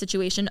in this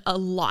situation a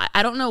lot.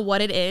 I don't know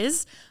what it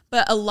is,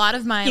 but a lot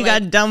of my... You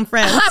got dumb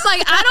friends. I'm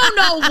like, I don't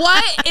know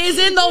what is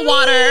in the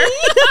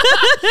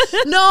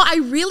water. No, I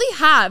really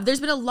have.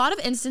 There's been a lot of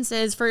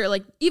instances for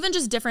like even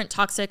just different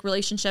toxic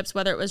relationships,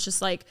 whether it was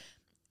just like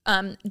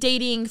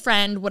dating,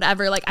 friend,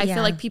 whatever. Like I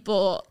feel like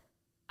people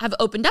have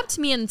opened up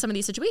to me in some of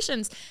these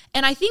situations.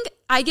 And I think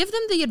I give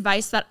them the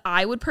advice that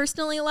I would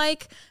personally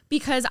like,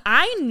 because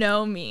I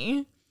know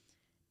me.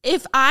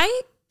 If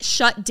I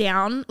shut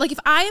down, like if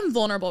I am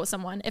vulnerable with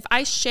someone, if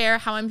I share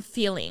how I'm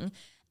feeling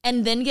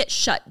and then get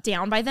shut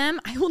down by them,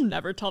 I will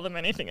never tell them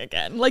anything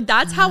again. Like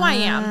that's how I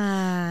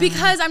am,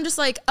 because I'm just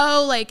like,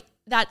 oh, like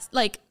that's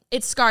like,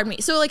 it scarred me.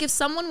 So like if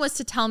someone was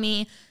to tell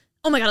me,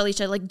 oh my God,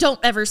 Alicia, like don't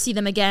ever see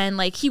them again.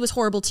 Like he was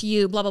horrible to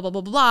you, blah, blah, blah,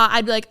 blah, blah.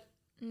 I'd be like,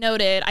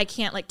 noted, I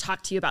can't like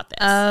talk to you about this.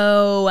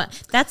 Oh,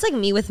 that's like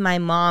me with my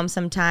mom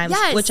sometimes,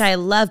 Yes. which I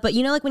love. But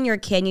you know, like when you're a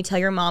kid and you tell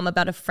your mom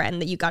about a friend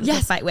that you got into a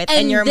Yes. fight with, And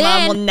and your then-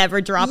 mom will never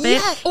drop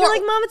Yes. it. You're Or-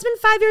 like, Mom, it's been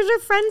 5 years, we're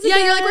friends Yeah,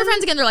 again. you're like, we're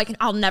friends again. They're like,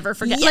 I'll never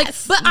forget.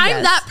 Yes. Like, but I'm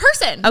Yes. that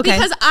person Okay.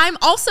 because I'm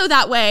also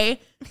that way.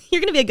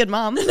 You're gonna be a good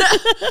mom.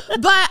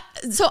 But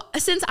so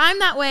since I'm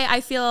that way, I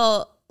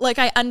feel like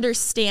I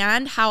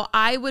understand how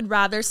I would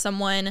rather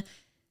someone,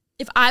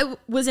 if I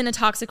was in a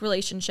toxic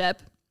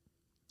relationship,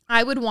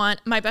 I would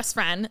want my best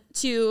friend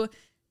to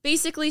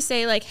basically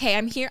say like, hey,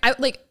 I'm here.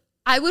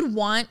 I would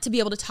want to be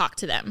able to talk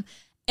to them.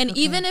 And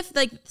even if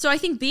like, so I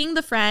think being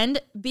the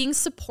friend, being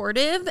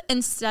supportive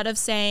instead of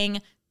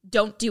saying,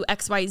 don't do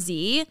X, Y,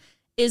 Z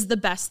is the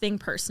best thing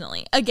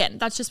personally. Again,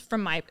 that's just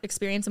from my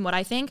experience and what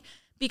I think.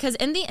 Because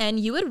in the end,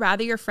 you would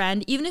rather your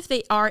friend, even if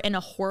they are in a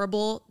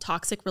horrible,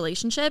 toxic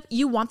relationship,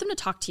 you want them to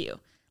talk to you.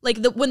 Like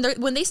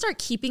when they start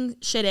keeping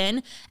shit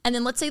in, and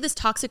then let's say this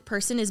toxic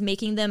person is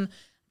making them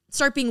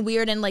start being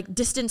weird and like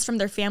distance from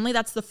their family,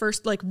 that's the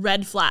first like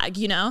red flag,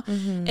 you know?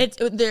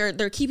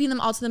 They're keeping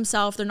them all to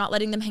themselves. They're not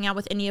letting them hang out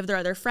with any of their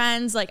other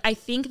friends. Like I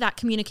think that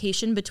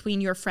communication between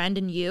your friend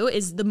and you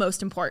is the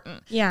most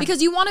important. Yeah.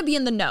 Because you want to be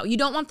in the know. You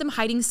don't want them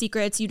hiding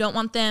secrets. You don't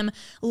want them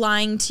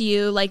lying to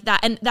you like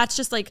that. And that's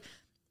just like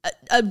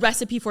a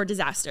recipe for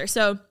disaster.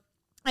 So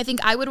I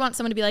think I would want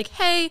someone to be like,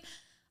 hey,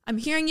 I'm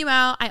hearing you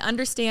out. I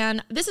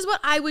understand. This is what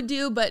I would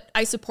do, but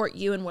I support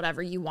you in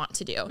whatever you want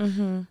to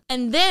do.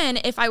 And then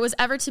if I was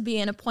ever to be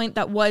in a point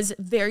that was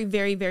very,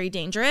 very, very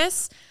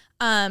dangerous,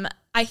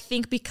 I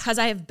think because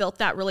I have built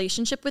that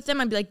relationship with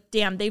them, I'd be like,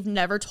 damn, they've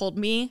never told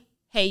me,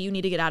 hey, you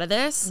need to get out of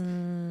this,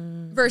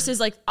 versus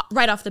like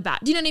right off the bat.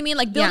 Do you know what I mean?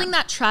 Like building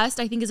that trust,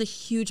 I think is a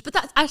huge, but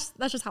that's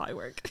just how I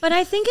work. But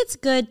I think it's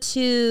good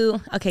to,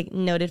 okay,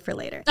 noted for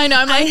later. I know.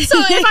 I'm like, so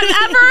if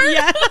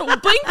I'm ever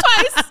blink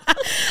twice.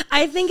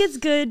 I think it's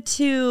good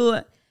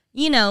to,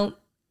 you know,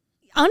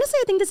 honestly,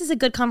 I think this is a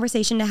good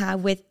conversation to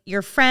have with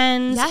your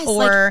friends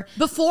or like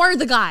before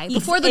the guy,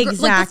 before the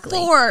exactly.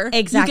 like before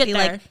exactly. you get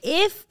there. Like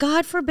if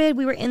God forbid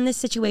we were in this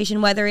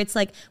situation, whether it's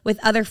like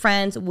with other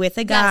friends, with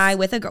a guy,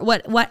 with a girl,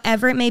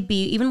 whatever it may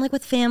be, even like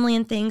with family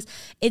and things,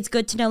 it's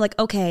good to know like,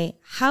 okay,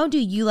 how do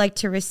you like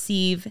to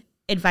receive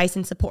advice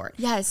and support.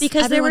 Yes.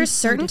 Because there were everyone's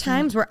so certain different.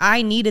 times where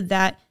I needed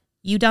that,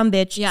 you dumb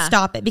bitch,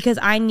 stop it. Because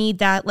I need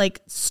that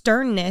like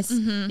sternness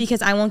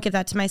because I won't give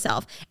that to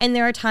myself. And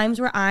there are times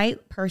where I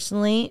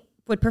personally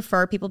would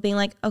prefer people being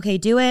like, okay,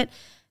 do it,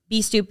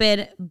 be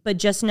stupid, but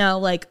just know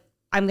like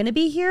I'm going to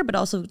be here, but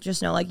also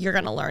just know like you're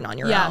going to learn on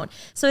your own.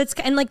 So it's,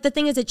 and like the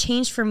thing is it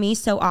changed for me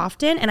so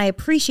often, and I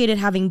appreciated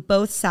having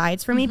both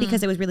sides for me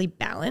because it was really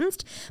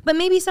balanced. But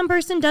maybe some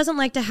person doesn't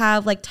like to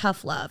have like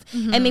tough love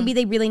and maybe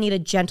they really need a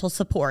gentle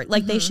support.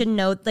 Like they should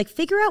know, like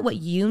figure out what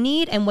you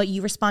need and what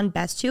you respond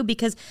best to,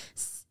 because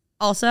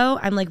also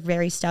I'm like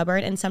very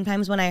stubborn, and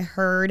sometimes when I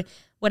heard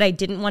what I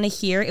didn't want to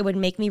hear, it would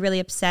make me really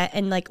upset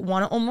and like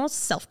want to almost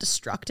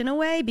self-destruct in a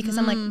way, because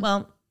I'm like,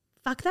 well,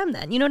 fuck them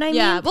then. You know what I mean?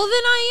 Yeah. Well, then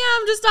I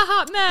am just a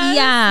hot mess.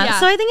 Yeah.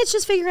 So I think it's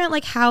just figuring out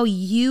like how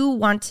you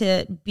want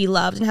to be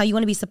loved and how you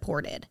want to be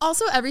supported.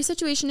 Also, every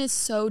situation is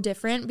so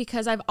different,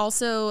 because I've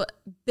also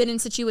been in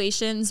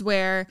situations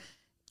where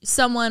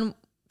someone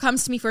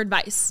comes to me for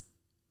advice.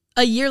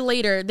 A year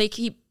later, they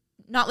keep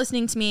not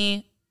listening to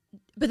me,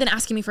 but then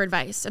asking me for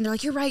advice. And they're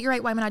like, you're right.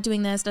 Why am I not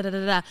doing this? Da, da,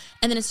 da, da.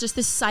 And then it's just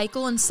this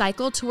cycle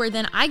to where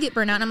then I get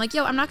burnt out. And I'm like,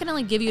 yo, I'm not going to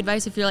like give you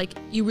advice if you're like,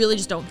 you really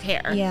just don't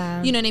care.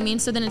 Yeah. You know what I mean?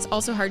 So then it's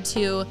also hard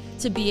to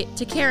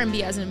care and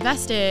be as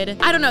invested.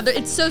 I don't know.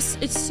 It's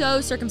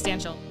so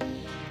circumstantial.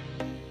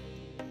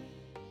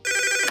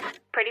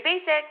 Pretty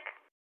basic.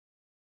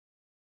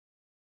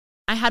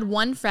 I had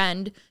one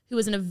friend who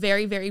was in a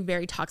very, very,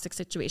 very toxic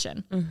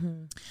situation.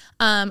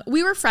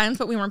 We were friends,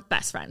 but we weren't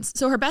best friends.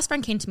 So her best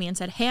friend came to me and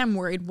said, hey, I'm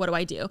worried. What do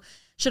I do?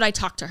 Should I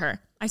talk to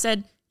her? I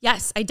said,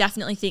 yes, I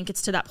definitely think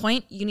it's to that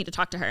point. You need to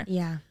talk to her.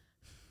 Yeah.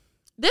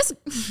 This,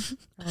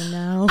 oh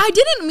no. I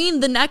didn't mean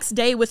the next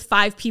day with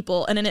 5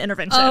 people in an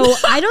intervention. Oh,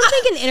 I don't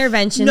think an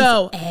intervention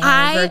no, ever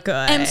I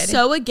good. am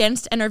so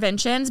against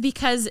interventions,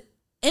 because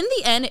in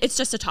the end, it's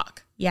just a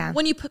talk. Yeah.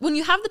 When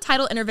you have the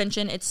title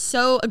intervention, it's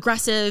so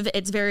aggressive.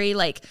 It's very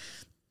like,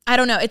 I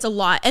don't know, it's a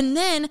lot. And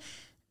then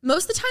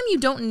most of the time you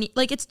don't need,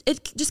 like it's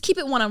just keep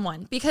it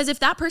one-on-one, because if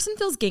that person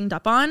feels ganged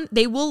up on,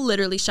 they will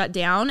literally shut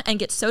down and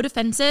get so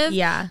defensive.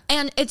 Yeah.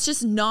 And it's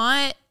just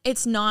not,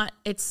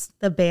 it's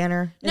the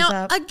banner is now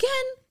up.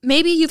 again,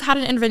 maybe you've had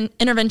an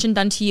intervention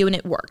done to you and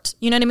it worked.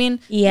 You know what I mean?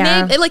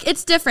 Yeah. Maybe,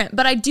 it's different,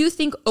 but I do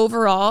think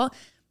overall,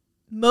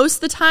 most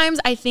of the times,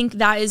 I think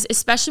that is,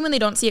 especially when they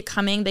don't see it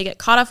coming, they get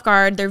caught off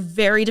guard. They're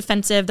very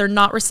defensive. They're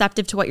not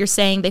receptive to what you're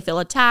saying. They feel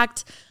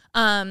attacked.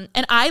 And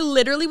I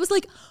literally was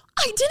like,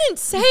 I didn't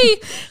say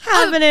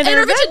have an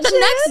intervention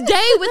the next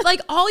day with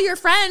like all your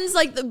friends.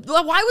 Like,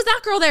 why was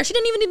that girl there? She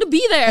didn't even need to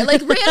be there. Like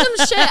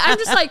random shit. I'm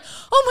just like,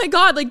 oh my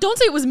God, like don't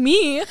say it was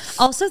me.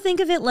 Also think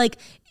of it like,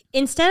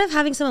 instead of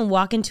having someone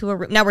walk into a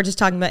room, now we're just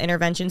talking about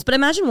interventions, but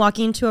imagine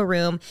walking into a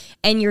room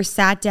and you're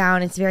sat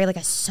down. It's very like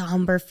a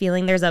somber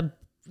feeling. There's a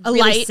really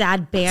light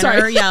sad banner.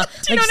 Sorry. Yeah.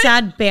 Like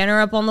sad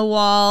banner up on the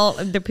wall.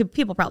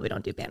 People probably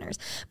don't do banners,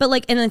 but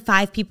like, and then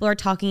 5 people are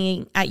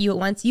talking at you at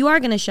once. You are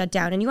going to shut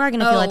down and you are going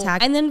to feel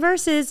attacked. And then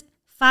versus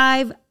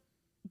 5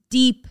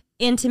 deep,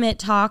 intimate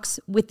talks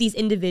with these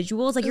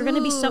individuals. Like you're going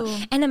to be so,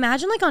 and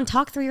imagine like on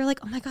talk 3, you're like,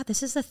 oh my God,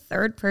 this is the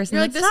 3rd person.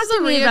 You're like, this is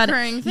a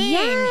reoccurring thing.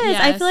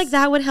 Yes. I feel like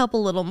that would help a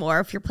little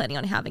more if you're planning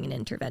on having an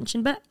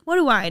intervention, but what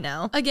do I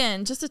know?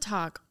 Again, just a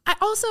talk.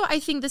 I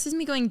think this is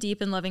me going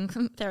deep and loving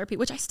therapy,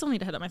 which I still need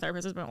to hit up my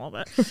therapist. It's been a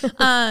little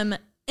bit.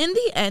 In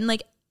the end,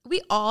 like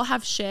we all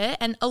have shit.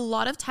 And a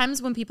lot of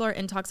times when people are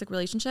in toxic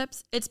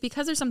relationships, it's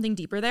because there's something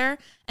deeper there.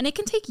 And it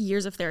can take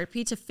years of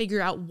therapy to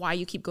figure out why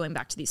you keep going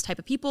back to these type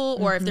of people,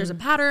 or if there's a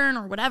pattern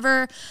or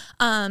whatever.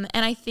 And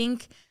I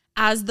think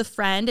as the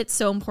friend, it's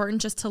so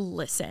important just to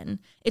listen.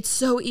 It's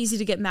so easy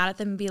to get mad at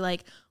them and be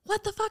like,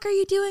 what the fuck are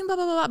you doing? Blah,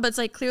 blah, blah, blah. But it's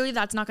like, clearly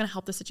that's not going to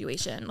help the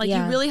situation. Like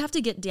you really have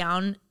to get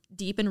down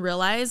deep and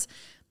realize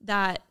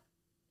that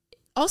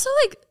also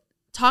like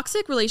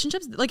toxic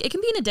relationships, like it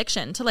can be an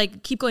addiction to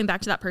like keep going back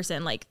to that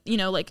person. Like, you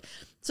know, like,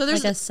 so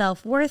there's like a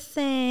self-worth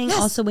thing. Yes.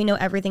 Also, we know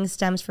everything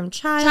stems from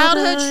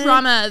childhood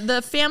trauma,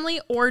 the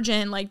family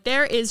origin. Like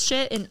there is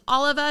shit in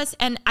all of us.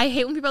 And I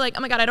hate when people are like,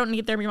 oh my God, I don't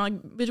need therapy. I'm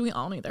like, bitch, we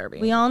all need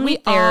therapy. We all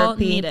need all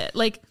therapy. need it.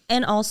 Like,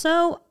 and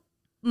also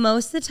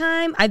most of the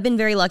time I've been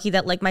very lucky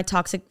that like my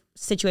toxic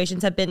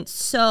situations have been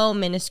so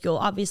minuscule.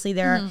 Obviously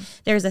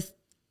there's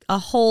a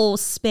whole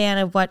span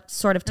of what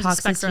sort of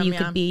toxicity you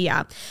could be.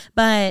 Yeah.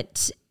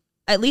 But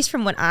at least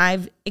from what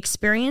I've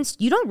experienced,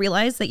 you don't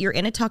realize that you're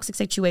in a toxic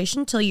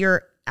situation till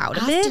you're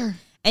out of it.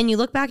 And you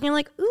look back and you're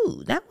like,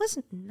 ooh, that was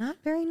not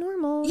very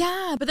normal.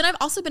 Yeah. But then I've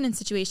also been in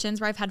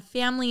situations where I've had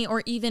family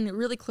or even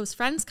really close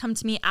friends come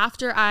to me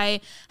after I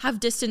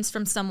have distance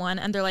from someone.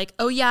 And they're like,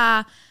 oh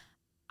yeah,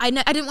 I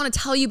didn't want to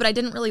tell you, but I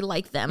didn't really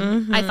like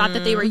them. I thought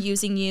that they were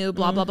using you,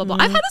 blah, blah, blah, blah.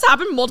 I've had this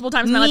happen multiple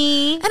times in my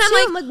life. And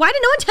I'm like, why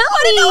did no one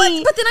tell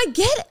me? But then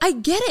I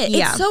get it.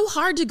 Yeah. It's so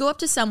hard to go up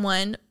to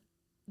someone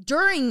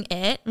during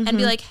it and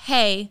be like,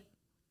 hey,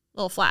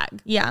 little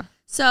flag. Yeah.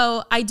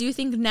 So I do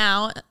think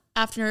now,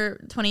 after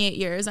 28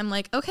 years, I'm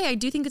like, okay, I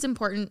do think it's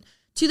important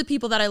to the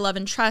people that I love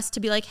and trust to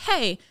be like,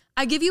 hey,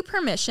 I give you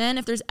permission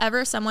if there's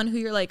ever someone who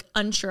you're like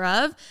unsure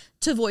of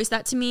to voice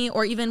that to me,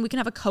 or even we can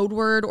have a code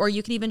word, or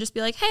you can even just be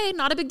like, hey,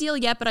 not a big deal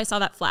yet, but I saw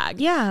that flag.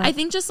 Yeah. I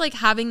think just like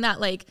having that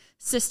like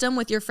system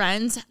with your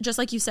friends, just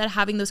like you said,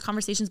 having those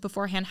conversations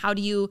beforehand, how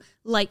do you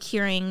like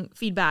hearing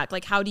feedback?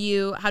 Like how do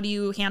you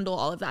handle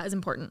all of that is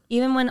important.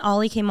 Even when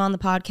Ollie came on the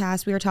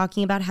podcast, we were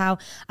talking about how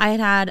I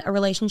had a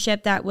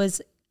relationship that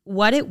was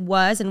what it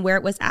was and where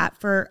it was at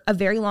for a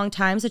very long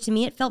time. So to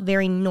me, it felt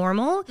very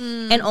normal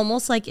and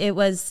almost like it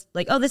was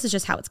like, oh, this is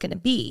just how it's going to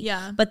be.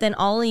 Yeah. But then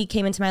Ollie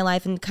came into my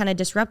life and kind of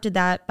disrupted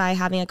that by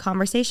having a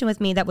conversation with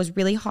me that was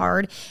really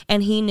hard.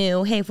 And he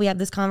knew, hey, if we have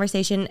this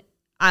conversation,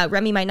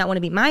 Remy might not want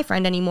to be my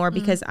friend anymore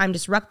because I'm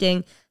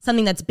disrupting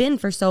something that's been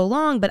for so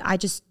long, but I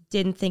just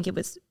didn't think it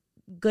was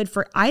good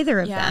for either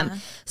of them.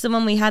 So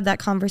when we had that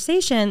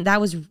conversation, that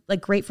was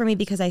like great for me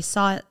because I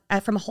saw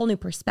it from a whole new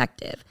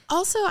perspective.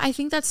 Also, I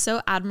think that's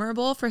so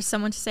admirable for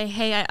someone to say,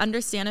 hey, I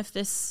understand if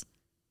this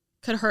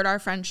could hurt our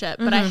friendship,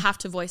 but I have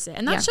to voice it.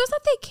 And that shows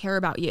that they care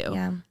about you.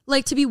 Yeah.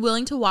 Like to be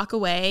willing to walk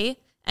away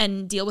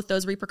and deal with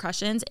those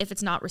repercussions if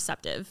it's not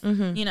receptive,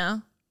 you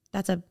know?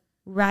 That's a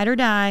ride or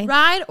die.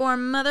 Ride or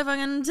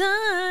motherfucking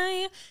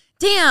die.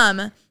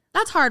 Damn.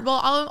 That's hard.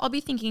 Well, I'll be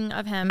thinking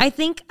of him. I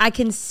think I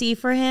can see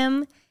for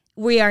him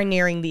we are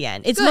nearing the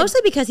end. It's Good.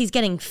 mostly because he's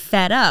getting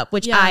fed up,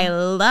 which I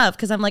love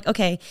because I'm like,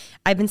 okay,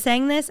 I've been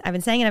saying this, I've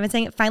been saying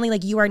it. Finally,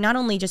 like you are not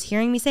only just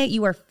hearing me say it,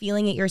 you are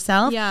feeling it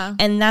yourself. Yeah.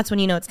 And that's when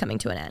you know it's coming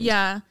to an end.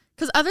 Yeah.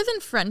 Because other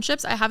than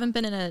friendships, I haven't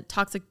been in a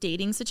toxic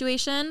dating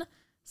situation.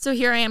 So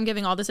here I am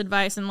giving all this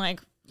advice and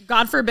like,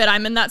 God forbid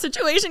I'm in that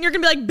situation. You're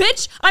going to be like,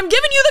 bitch, I'm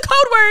giving you the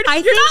code word.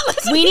 You're not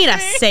listening we need to a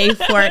me. safe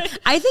word.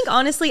 I think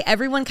honestly,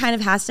 everyone kind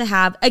of has to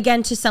have,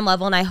 again, to some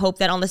level, and I hope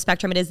that on the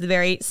spectrum it is the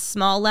very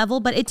small level,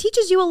 but it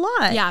teaches you a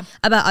lot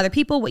about other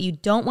people, what you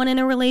don't want in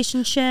a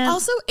relationship.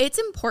 Also, it's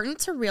important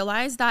to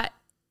realize that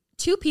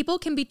two people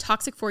can be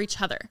toxic for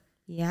each other.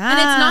 Yeah. And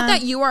it's not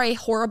that you are a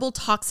horrible,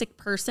 toxic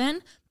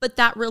person, but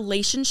that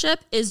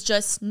relationship is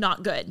just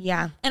not good.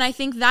 Yeah. And I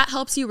think that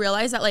helps you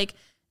realize that like,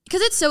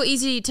 because it's so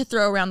easy to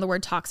throw around the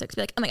word toxic, to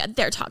be like, oh my God,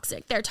 they're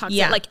toxic,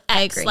 yeah, like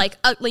X, like,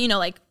 you know,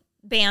 like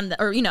ban,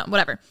 or, you know,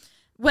 whatever.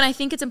 When I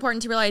think it's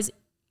important to realize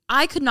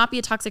I could not be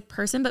a toxic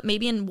person, but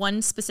maybe in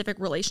one specific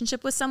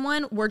relationship with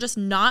someone, we're just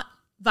not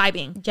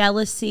vibing.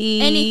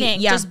 Jealousy. Anything,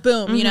 just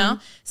boom, you know?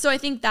 So I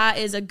think that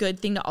is a good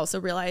thing to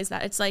also realize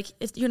that it's like,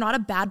 you're not a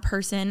bad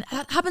person.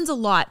 That happens a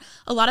lot.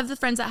 A lot of the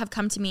friends that have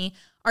come to me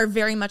are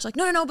very much like,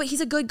 no, but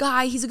he's a good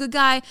guy. He's a good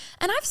guy.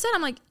 And I've said,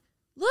 I'm like,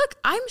 look,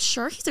 I'm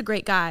sure he's a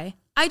great guy.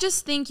 I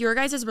just think your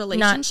guys'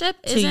 relationship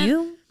isn't. To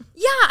you?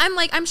 Yeah, I'm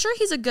like, I'm sure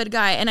he's a good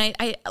guy. And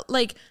I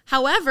like,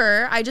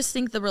 however, I just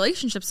think the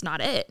relationship's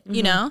not it,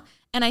 you know?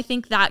 And I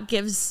think that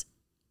gives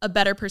a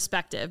better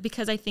perspective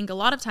because I think a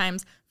lot of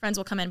times friends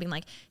will come in and be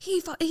like, he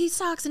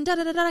sucks and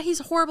da-da-da-da,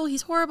 he's horrible.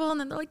 And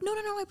then they're like, no,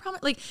 I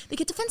promise. Like, they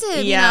get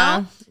defensive, you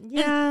know?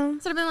 Yeah. And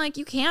instead of being like,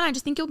 you can, I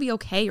just think you'll be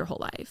okay your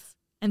whole life.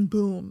 And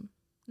boom.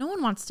 No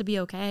one wants to be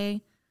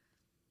okay.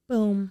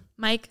 Boom.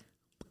 Mike,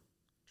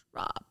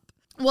 drop.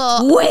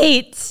 Well,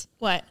 wait.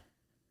 What?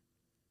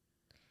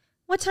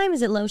 What time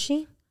is it,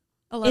 Loshi?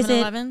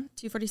 11:11,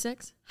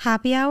 2:46.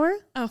 Happy hour?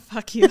 Oh,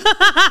 fuck you. Okay.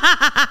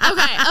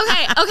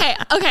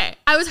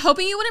 I was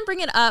hoping you wouldn't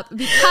bring it up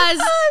because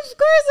of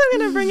course I'm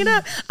gonna bring it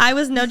up. I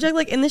was no joke,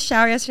 like in the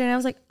shower yesterday, and I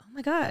was like, oh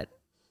my God,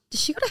 did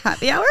she go to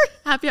happy hour?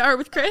 Happy hour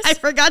with Chris. I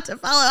forgot to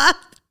follow up.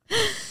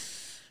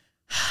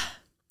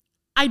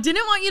 I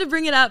didn't want you to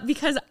bring it up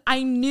because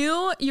I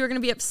knew you were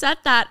gonna be upset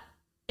that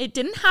it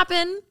didn't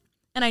happen.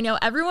 And I know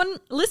everyone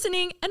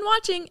listening and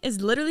watching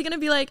is literally going to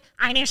be like,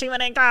 I knew she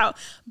wouldn't go.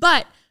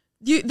 But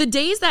the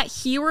days that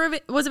he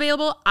was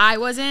available, I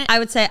wasn't. I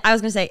was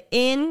going to say,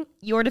 in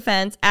your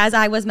defense, as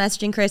I was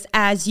messaging Chris,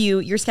 as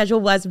your schedule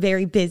was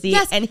very busy.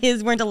 Yes. And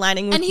his weren't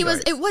aligning with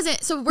yours. It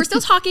wasn't. So we're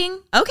still talking.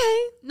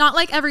 Okay. Not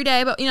like every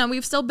day, but, you know,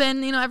 we've still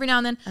been, you know, every now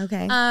and then.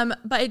 Okay.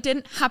 But it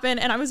didn't happen.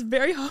 And I was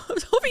hoping you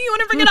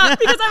wouldn't bring it up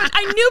because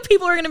I knew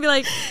people were going to be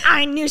like,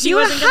 I knew she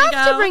wasn't going to go. You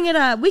have to bring it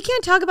up. We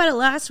can't talk about it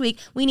last week.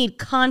 We need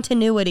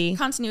continuity.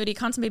 Continuity,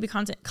 content baby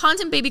continuity.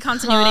 Continuity,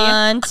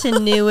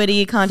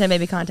 content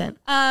baby content.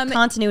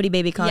 Continuity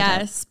baby content.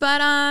 Yes.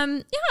 But,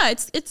 yeah,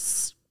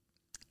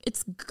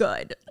 it's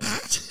good.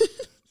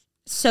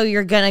 So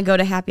you're going to go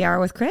to happy hour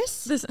with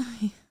Chris?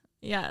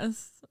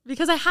 Yes.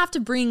 Because I have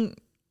to bring...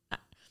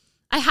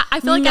 I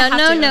feel like I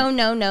have to.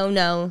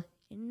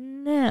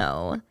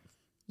 No.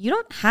 You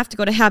don't have to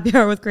go to happy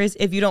hour with Chris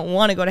if you don't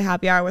want to go to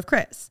happy hour with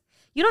Chris.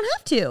 You don't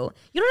have to.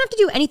 You don't have to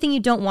do anything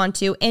you don't want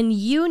to. And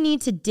you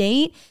need to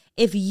date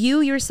if you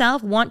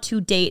yourself want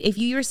to date, if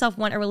you yourself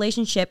want a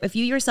relationship, if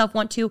you yourself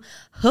want to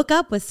hook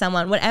up with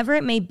someone, whatever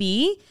it may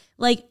be.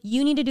 Like,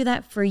 you need to do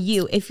that for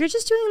you. If you're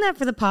just doing that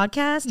for the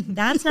podcast,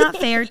 that's not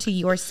fair to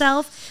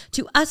yourself,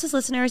 to us as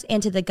listeners,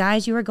 and to the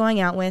guys you are going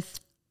out with.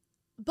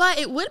 But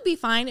it would be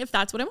fine if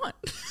that's what I want.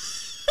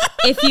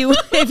 if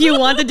you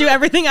want to do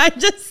everything I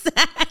just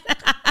said.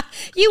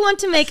 You want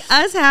to make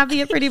us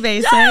happy at Pretty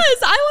Basic. Yes,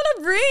 I want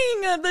to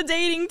bring the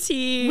dating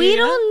tea. We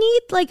don't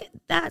need like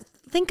that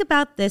think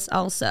about this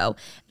also.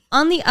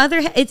 On the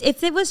other hand,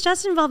 if it was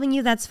just involving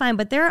you, that's fine.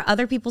 But there are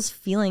other people's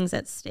feelings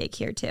at stake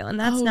here too. And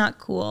that's not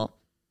cool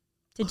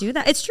to do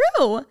that. It's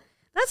true.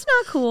 That's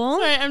not cool.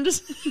 Sorry, I'm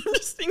just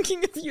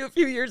thinking of you a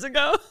few years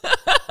ago.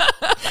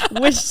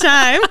 Which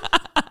time?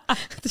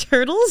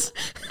 Turtles?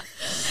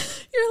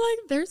 You're like,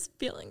 there's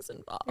feelings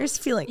involved. There's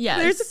feelings. Yes.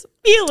 There's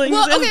feelings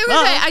involved.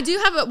 Okay. I do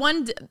have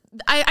one.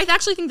 I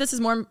actually think this is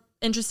more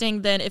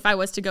interesting than if I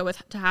was to go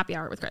to happy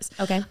hour with Chris.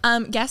 Okay.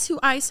 Guess who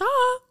I saw?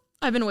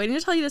 I've been waiting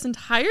to tell you this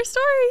entire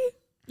story.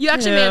 You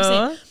actually may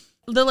have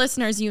seen. The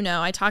listeners,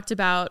 I talked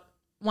about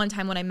one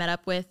time when I met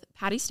up with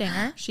Patty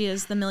Stanger. She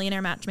is the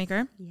millionaire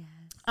matchmaker. Yes.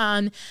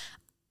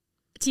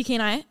 TK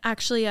and I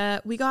actually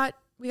we got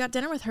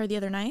dinner with her the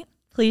other night.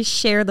 Please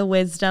share the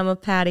wisdom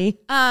of Patty.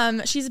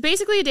 She's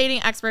basically a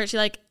dating expert.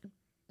 She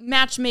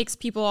match makes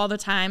people all the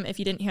time. If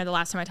you didn't hear the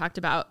last time I talked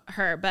about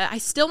her, but I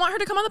still want her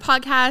to come on the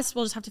podcast.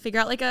 We'll just have to figure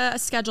out a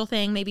schedule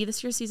thing. Maybe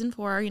this year's season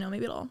 4.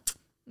 Maybe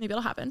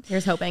it'll happen.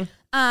 Here's hoping.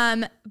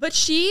 But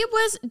she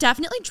was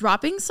definitely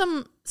dropping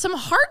some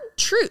hard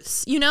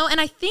truths.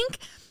 And I think.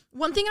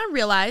 One thing I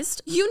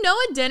realized,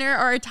 a dinner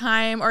or a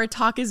time or a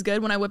talk is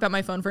good when I whip out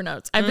my phone for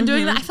notes. I've been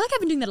doing that. I feel like I've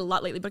been doing that a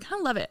lot lately, but I kind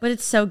of love it. But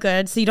it's so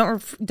good, so you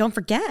don't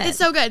forget. It's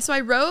so good. So I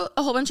wrote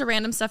a whole bunch of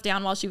random stuff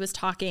down while she was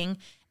talking.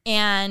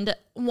 And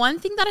one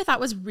thing that I thought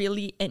was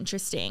really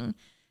interesting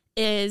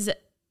is,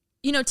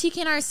 TK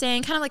and I are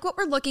saying kind of what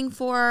we're looking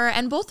for.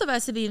 And both of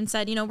us have even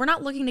said, we're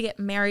not looking to get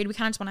married. We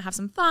kind of just want to have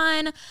some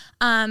fun.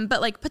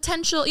 But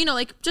potential,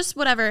 just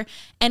whatever.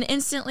 And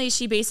instantly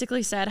she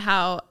basically said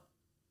how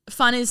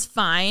fun is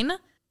fine.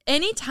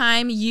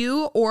 Anytime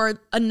you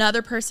or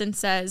another person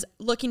says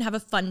looking to have a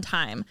fun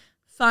time,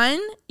 fun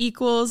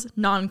equals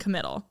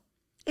non-committal.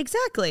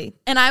 Exactly.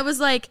 And I was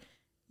like,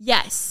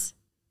 yes,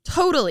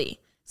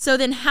 totally. So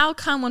then how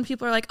come when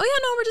people are like, oh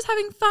yeah, no, we're just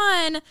having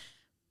fun.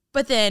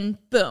 But then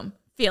boom,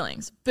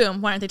 feelings.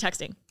 Boom, why aren't they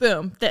texting?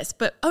 Boom, this.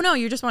 But oh no,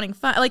 you're just wanting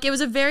fun. It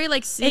was a very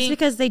seeing. It's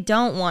because they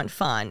don't want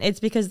fun. It's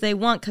because they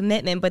want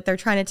commitment, but they're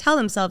trying to tell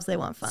themselves they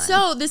want fun.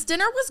 So this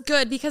dinner was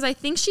good because I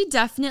think she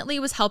definitely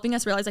was helping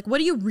us realize what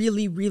do you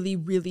really, really,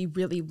 really,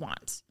 really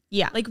want?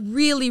 Yeah.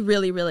 Really,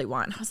 really, really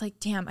want. I was like,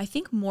 damn, I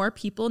think more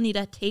people need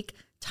to take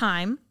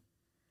time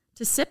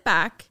to sit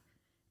back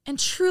and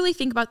truly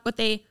think about what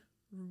they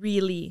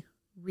really,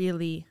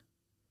 really,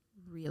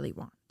 really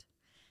want.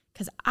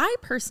 Because I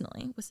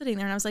personally was sitting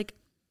there and I was like,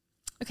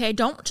 okay, I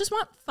don't just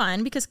want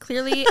fun because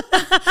clearly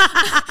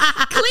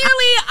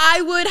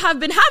I would have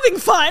been having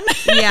fun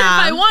if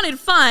I wanted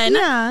fun.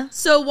 Yeah.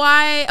 So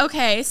why?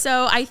 Okay,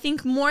 so I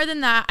think more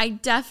than that, I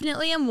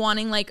definitely am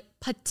wanting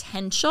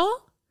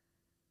potential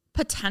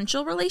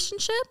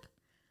relationship,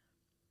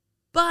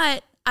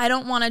 but I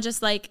don't want to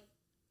just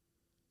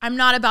I'm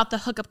not about the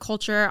hookup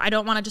culture. I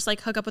don't want to just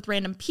hook up with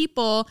random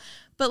people,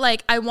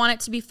 but I want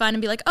it to be fun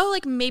and be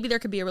maybe there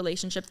could be a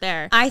relationship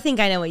there. I think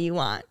I know what you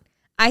want.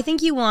 I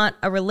think you want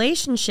a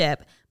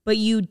relationship, but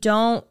you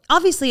don't.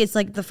 Obviously, it's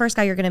the first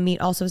guy you're going to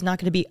meet also is not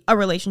going to be a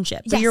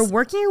relationship. But you're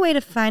working your way to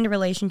find a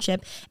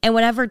relationship, and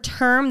whatever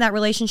term that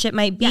relationship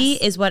might be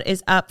is what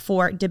is up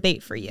for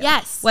debate for you.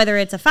 Yes. Whether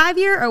it's a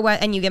 5-year or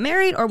and you get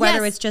married, or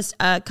whether it's just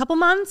a couple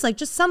months,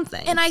 just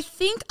something. And I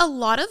think a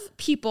lot of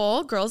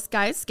people, girls,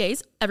 guys,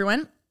 gays,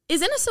 everyone,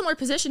 is in a similar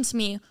position to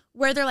me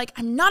where they're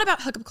I'm not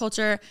about hookup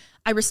culture.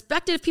 I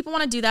respect it if people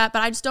want to do that,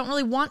 but I just don't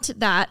really want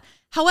that.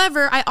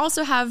 However, I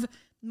also have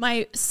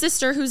my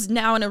sister who's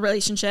now in a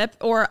relationship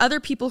or other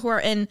people who are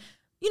in,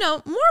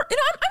 I'm in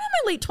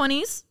my late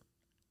 20s.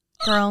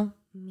 Girl,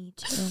 me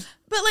too.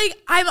 But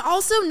I'm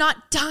also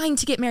not dying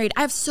to get married.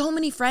 I have so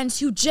many friends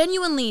who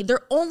genuinely,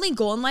 their only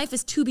goal in life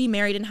is to be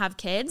married and have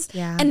kids.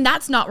 Yeah. And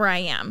that's not where I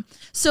am.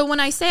 So when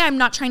I say I'm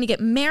not trying to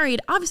get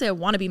married, obviously I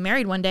want to be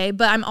married one day,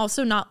 but I'm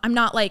also not, I'm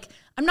not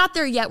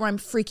there yet where I'm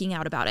freaking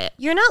out about it.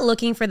 You're not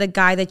looking for the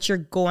guy that you're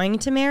going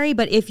to marry,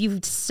 but if you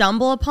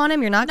stumble upon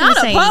him, you're not going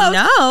to say opposed.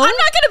 no. I'm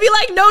not going to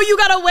be no, you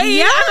got to wait.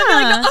 Yeah. I'm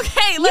going to be no,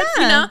 okay,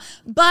 let's,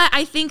 But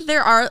I think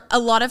there are a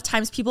lot of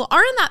times people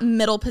are in that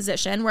middle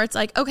position where it's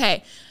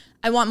okay,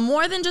 I want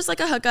more than just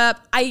a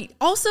hookup. I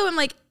also am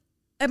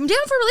I'm down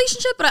for a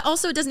relationship, but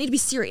it doesn't need to be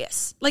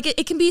serious.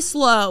 It can be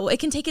slow. It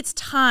can take its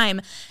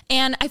time.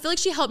 And I feel like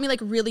she helped me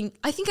really,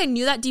 I think I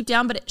knew that deep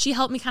down, but she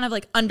helped me kind of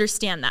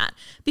understand that.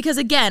 Because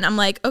again, I'm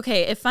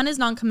okay, if fun is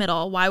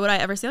non-committal, why would I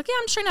ever say, okay,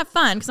 I'm just trying to have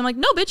fun? Because I'm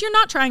no, bitch, you're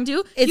not trying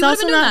to. It's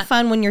also not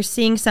fun when you're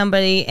seeing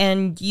somebody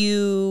and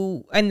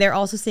they're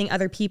also seeing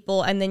other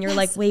people. And then you're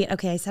wait,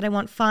 okay, I said I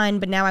want fun,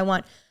 but now I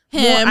want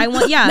him. I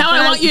want now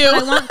I want you.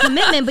 I want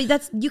commitment,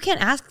 but you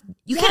can't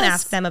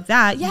ask them of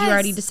that. Yes. You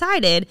already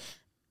decided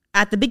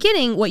at the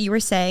beginning what you were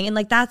saying.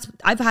 And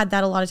I've had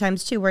that a lot of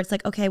times too, where it's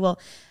okay, well,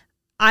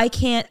 I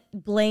can't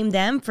blame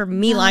them for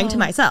me lying to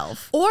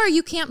myself. Or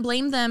you can't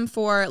blame them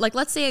for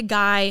let's say a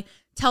guy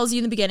tells you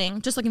in the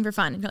beginning, just looking for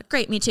fun. And you're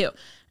great, me too.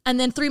 And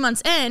then 3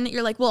 months in,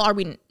 you're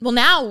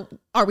now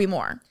are we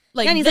more?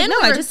 And he's no,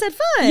 I just said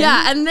fun.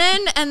 Yeah.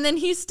 And then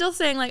he's still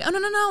saying oh,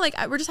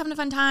 no, we're just having a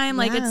fun time.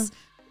 It's,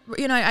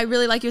 I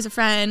really like you as a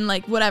friend,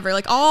 whatever,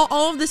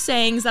 all of the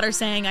sayings that are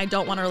saying I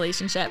don't want a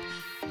relationship.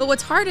 But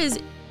what's hard is,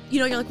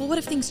 you're like, well, what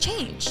if things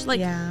change?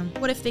 Like,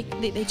 what if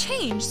they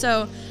change?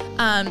 So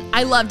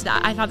I loved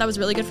that. I thought that was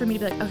really good for me to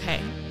be like, okay,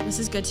 this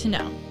is good to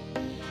know.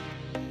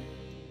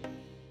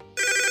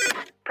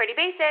 Pretty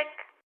basic.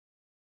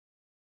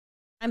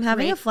 I'm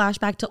having a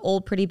flashback to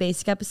old Pretty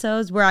Basic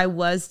episodes where I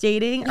was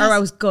dating or I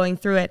was going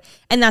through it.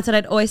 And that's what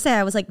I'd always say.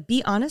 I was like,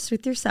 be honest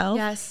with yourself.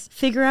 Yes.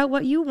 Figure out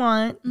what you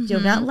want. Do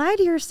not lie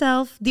to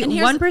yourself. The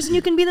one person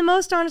you can be the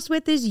most honest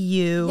with is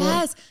you.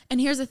 Yes. And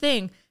here's the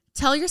thing.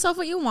 Tell yourself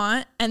what you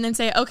want and then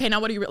say, okay, now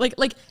what do you like?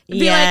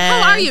 Be like,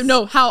 how are you?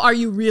 No, how are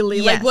you really?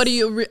 Yes. Like, what do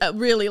you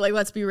really like?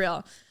 Let's be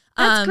real.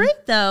 That's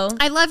great though.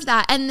 I loved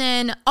that. And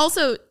then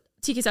also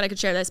TK said I could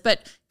share this,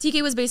 but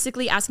TK was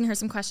basically asking her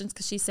some questions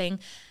because she's saying,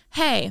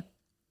 hey,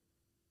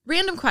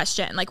 random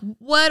question. Like,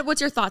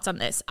 what's your thoughts on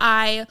this?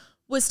 I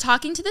was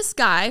talking to this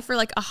guy for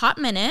like a hot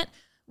minute.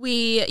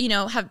 We,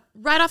 have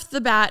right off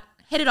the bat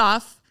hit it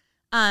off.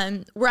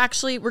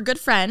 We're good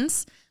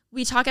friends.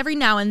 We talk every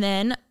now and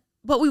then,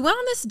 but we went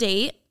on this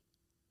date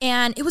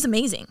and it was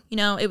amazing.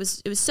 It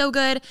was so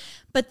good,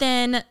 but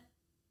then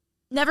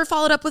never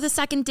followed up with a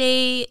second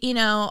date.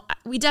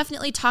 We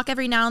definitely talk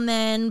every now and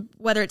then,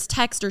 whether it's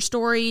text or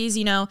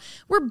stories,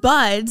 we're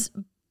buds,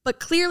 but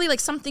clearly like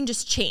something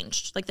just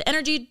changed. Like the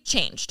energy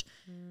changed.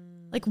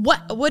 Like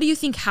what do you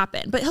think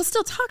happened? But he'll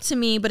still talk to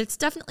me, but it's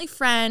definitely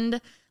friend.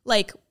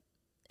 Like,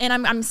 and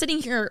I'm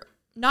sitting here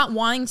not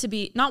wanting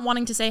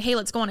to say, hey,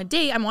 let's go on a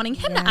date. I'm wanting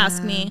him to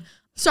ask me.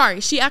 Sorry,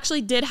 she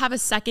actually did have a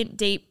second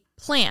date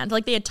planned.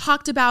 Like they had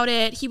talked about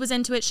it. He was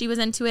into it. She was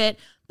into it.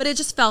 But it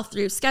just fell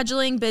through.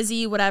 Scheduling,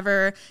 busy,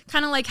 whatever.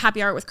 Kind of like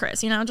happy hour with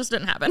Chris, it just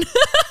didn't happen.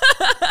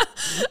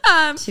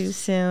 Too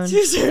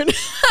soon.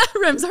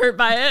 Rim's hurt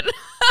by it.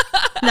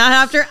 Not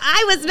after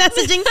I was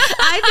messaging.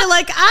 I feel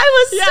like I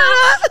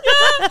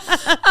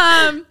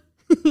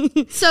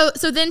was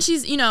So then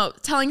she's,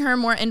 telling her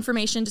more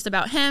information just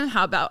about him,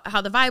 how the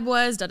vibe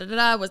was,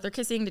 was there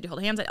kissing, did you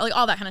hold hands, like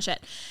all that kind of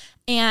shit.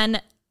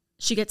 And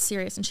she gets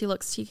serious and she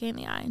looks TK in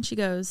the eye and she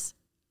goes,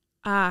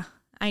 I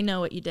know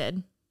what you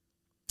did.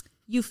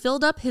 You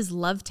filled up his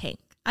love tank.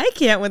 I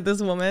can't with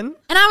this woman.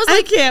 And I was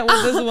like, I can't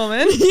with this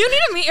woman. You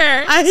need to meet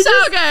her. Good.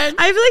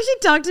 I feel like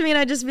she'd talk to me and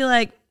I'd just be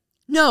like,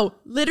 no,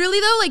 literally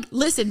though, like,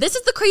 listen, this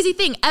is the crazy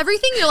thing.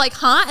 Everything you're like,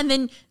 huh? And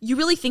then you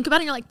really think about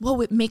it and you're like,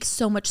 whoa, it makes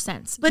so much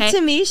sense. But to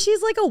me,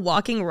 she's like a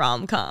walking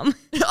rom-com.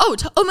 Oh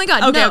my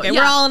God. Okay. Yeah.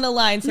 We're all in the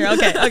lines here.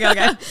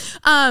 Okay.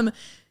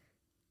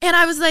 And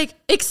I was like,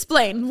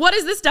 explain. What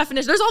is this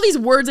definition? There's all these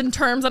words and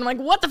terms. And I'm like,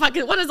 what the fuck?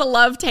 What is a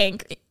love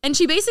tank? And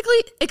she basically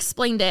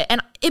explained it.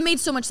 And it made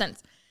so much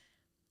sense.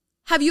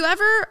 Have you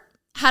ever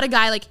had a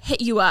guy like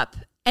hit you up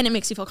and it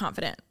makes you feel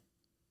confident?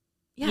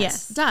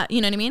 Yes. Duh.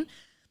 You know what I mean?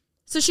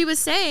 So she was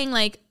saying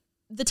like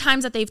the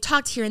times that they've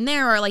talked here and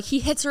there, or like he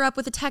hits her up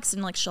with a text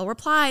and like she'll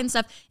reply and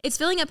stuff. It's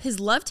filling up his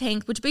love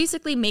tank, which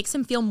basically makes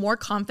him feel more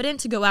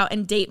confident to go out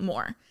and date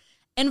more.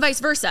 And vice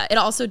versa. It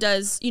also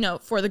does,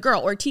 for the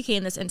girl or TK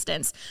in this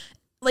instance.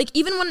 Like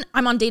even when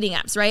I'm on dating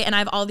apps, right? And I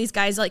have all these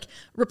guys like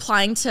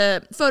replying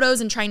to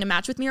photos and trying to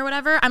match with me or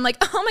whatever. I'm like,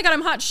 oh my God,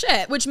 I'm hot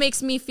shit, which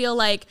makes me feel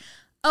like,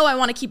 oh, I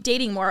want to keep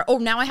dating more. Oh,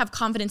 now I have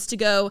confidence to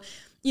go,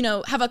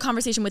 have a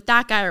conversation with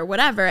that guy or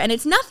whatever. And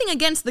it's nothing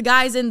against the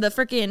guys in the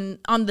freaking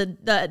on the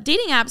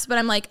dating apps, but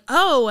I'm like,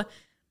 oh,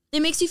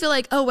 it makes you feel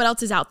like, oh, what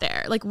else is out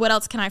there? Like, what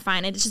else can I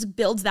find? And it just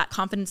builds that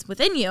confidence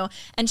within you.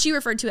 And she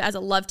referred to it as a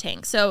love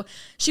tank. So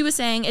she was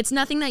saying it's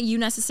nothing that you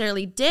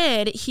necessarily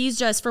did. He's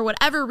just, for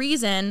whatever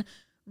reason,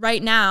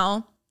 right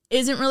now,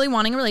 isn't really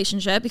wanting a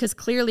relationship, because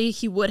clearly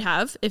he would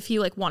have if he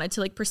like wanted to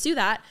like pursue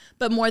that.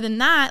 But more than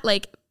that,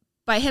 like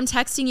by him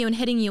texting you and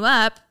hitting you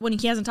up when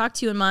he hasn't talked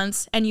to you in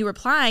months and you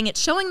replying, it's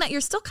showing that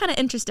you're still kind of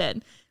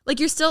interested. Like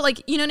you're still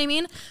like, you know what I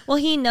mean? Well,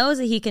 he knows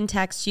that he can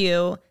text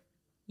you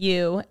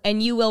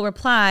and you will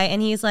reply,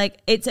 and he's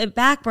like, it's a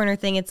back burner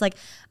thing. It's like,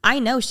 I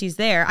know she's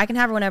there. I can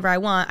have her whenever I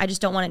want. I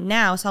just don't want it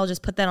now, so I'll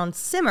just put that on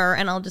simmer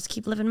and I'll just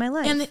keep living my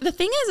life. And the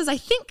thing is I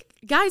think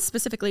guys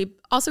specifically,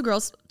 also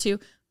girls too,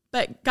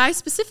 but guys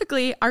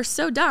specifically are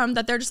so dumb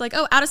that they're just like,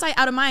 oh, out of sight,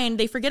 out of mind.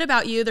 They forget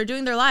about you. They're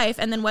doing their life.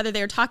 And then whether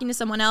they're talking to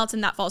someone else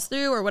and that falls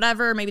through or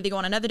whatever, maybe they go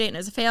on another date and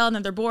it's a fail and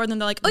then they're bored and then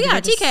they're like, oh yeah,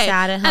 TK.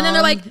 And then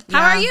they're like,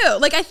 how are you?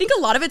 Like, I think a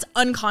lot of it's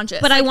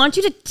unconscious. But like, I want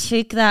you to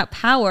take that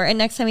power, and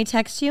next time he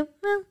texts you,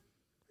 well,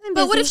 I'm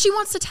busy. But what if she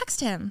wants to text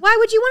him? Why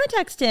would you want to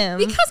text him?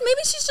 Because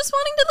maybe she's just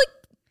wanting to like.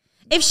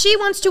 If she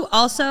wants to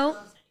also...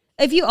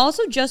 If you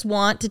also just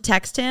want to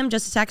text him,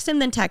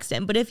 then text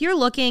him. But if you're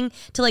looking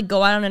to like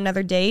go out on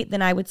another date,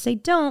 then I would say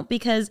don't,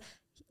 because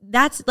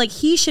that's like,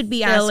 he should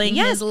be filling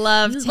asking. His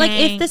love tank. Like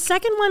if the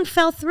second one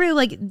fell through,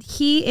 like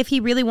if he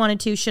really wanted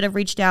to, should have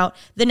reached out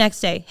the next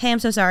day. Hey, I'm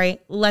so sorry.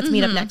 Let's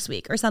meet up next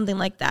week or something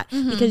like that,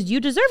 because you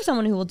deserve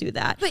someone who will do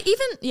that. But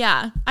even,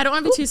 I don't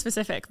want to be too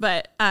specific,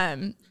 but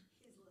sorry.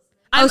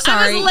 I was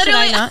literally, should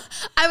I not?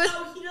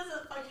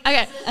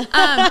 Okay.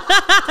 I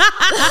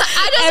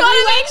just want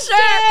to make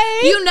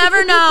sure. You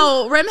never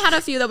know. Rim had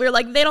a few that we were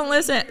like, they don't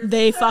listen.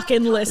 They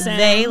fucking listen.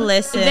 They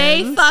listen.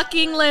 They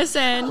fucking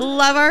listen.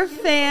 Love our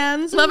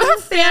fans. Love our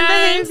fan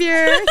fans.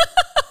 behavior.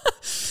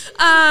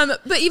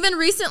 But even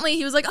recently,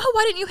 he was like, "Oh,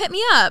 why didn't you hit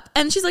me up?"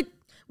 And she's like,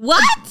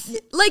 "What?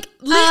 Like,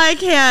 I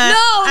can't.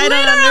 No, I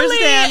don't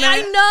understand it.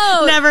 I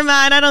know. Never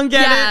mind. I don't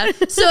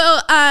get it. So,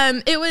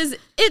 it was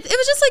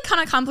just like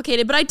kind of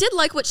complicated, but I did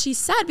like what she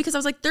said because I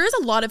was like, there is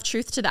a lot of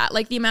truth to that.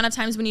 Like the amount of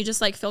times when you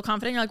just like feel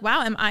confident, you're like,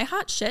 wow, am I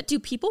hot shit? Do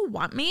people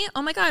want me?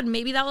 Oh my God,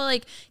 maybe that will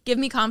like give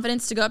me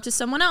confidence to go up to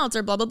someone else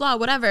or blah, blah, blah,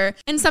 whatever.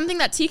 And something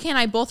that TK and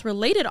I both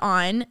related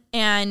on.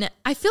 And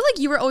I feel like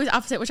you were always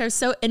opposite, which I was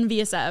so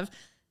envious of.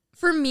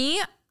 For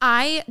me,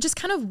 I just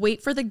kind of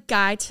wait for the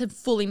guy to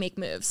fully make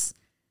moves.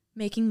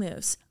 Making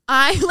moves.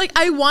 I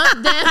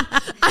want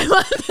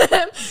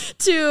them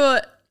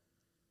to,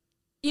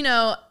 you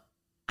know,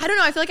 I don't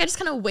know. I feel like I just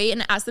kind of wait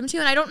and ask them to.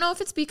 And I don't know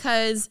if it's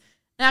because,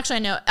 and actually I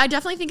know, I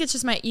definitely think it's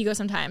just my ego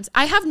sometimes.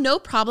 I have no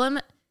problem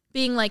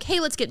being like, hey,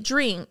 let's get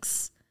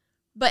drinks.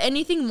 But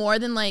anything more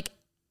than like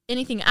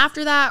anything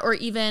after that, or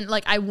even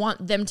like I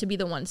want them to be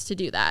the ones to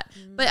do that.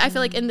 Mm-hmm. But I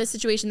feel like in this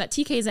situation that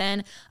TK's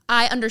in,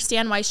 I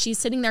understand why she's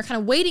sitting there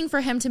kind of waiting for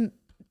him to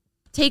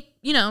take,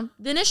 you know,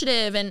 the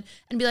initiative and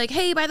be like,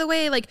 hey, by the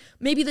way, like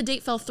maybe the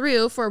date fell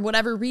through for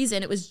whatever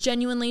reason. It was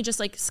genuinely just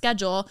like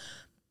schedule.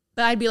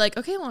 But I'd be like,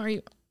 okay, well, are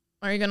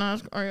you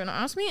gonna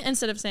ask me?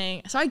 Instead of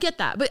saying, so I get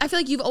that. But I feel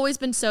like you've always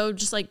been so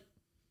just like,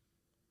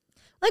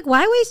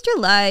 why waste your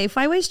life?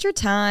 Why waste your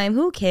time?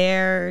 Who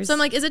cares? So I'm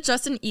like, is it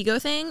just an ego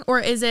thing, or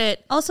is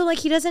it also like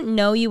he doesn't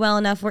know you well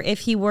enough where if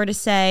he were to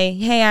say,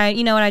 hey,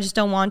 you know what, I just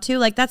don't want to,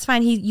 like that's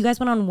fine. You guys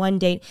went on one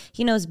date.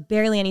 He knows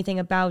barely anything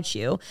about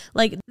you.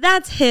 Like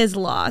that's his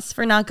loss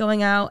for not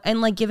going out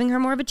and like giving her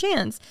more of a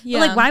chance. Yeah.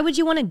 But like, why would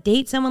you want to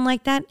date someone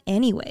like that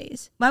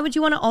anyways? Why would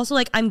you want to also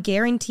like, I'm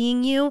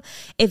guaranteeing you,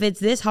 if it's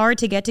this hard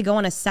to get to go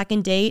on a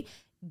second date,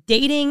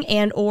 dating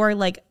and or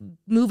like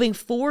moving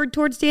forward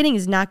towards dating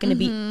is not going to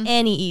be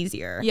any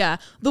easier. Yeah.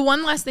 The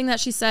one last thing that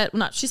she said,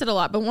 well, she said a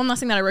lot, but one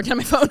last thing that I wrote down on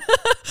my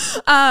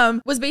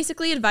phone was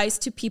basically advice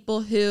to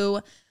people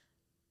who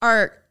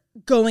are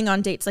going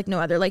on dates like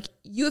no other. Like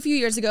you a few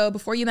years ago,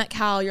 before you met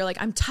Cal, you're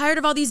like, I'm tired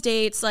of all these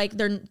dates. Like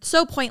they're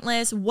so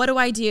pointless. What do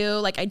I do?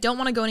 Like I don't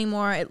want to go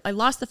anymore. I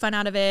lost the fun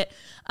out of it.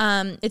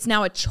 It's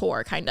now a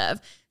chore kind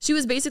of. She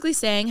was basically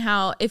saying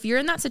how if you're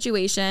in that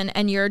situation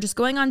and you're just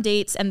going on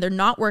dates and they're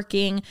not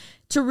working,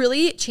 to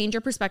really change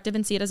your perspective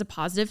and see it as a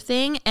positive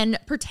thing and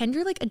pretend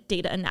you're like a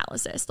data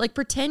analyst. Like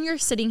pretend you're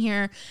sitting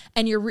here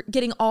and you're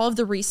getting all of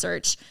the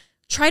research.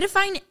 Try to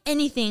find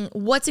anything,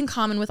 what's in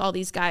common with all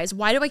these guys.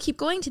 Why do I keep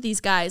going to these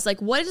guys? Like,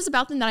 what is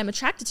about them that I'm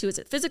attracted to? Is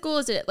it physical?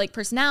 Is it like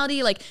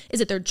personality? Like, is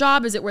it their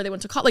job? Is it where they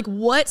went to college? Like,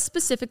 what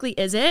specifically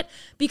is it?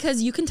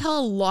 Because you can tell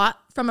a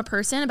lot from a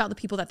person about the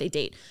people that they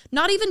date.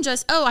 Not even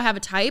just, oh, I have a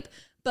type,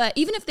 but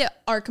even if they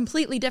are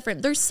completely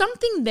different, there's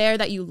something there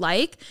that you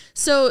like.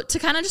 So to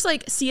kind of just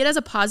like see it as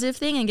a positive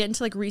thing and get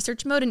into like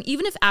research mode. And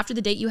even if after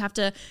the date you have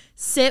to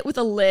sit with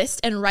a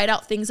list and write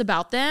out things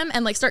about them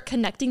and like start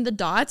connecting the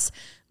dots,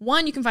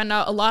 one, you can find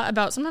out a lot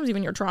about sometimes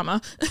even your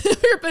trauma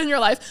in your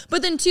life.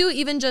 But then two,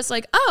 even just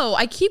like, oh,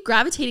 I keep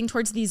gravitating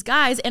towards these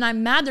guys and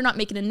I'm mad they're not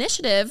making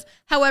initiative.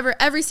 However,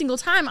 every single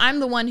time I'm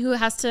the one who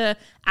has to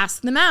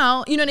ask them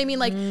out. You know what I mean?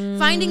 Like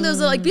finding those,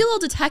 like be a little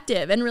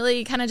detective and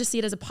really kind of just see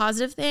it as a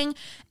positive thing.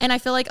 And I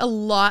feel like a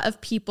lot of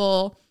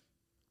people,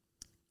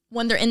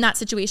 when they're in that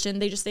situation,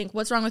 they just think,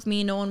 what's wrong with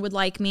me? No one would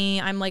like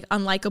me. I'm like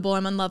unlikable.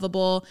 I'm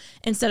unlovable.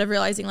 Instead of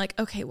realizing like,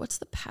 okay, what's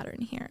the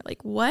pattern here?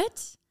 Like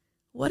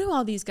what do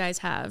all these guys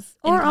have?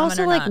 Or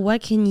also like,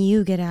 what can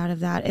you get out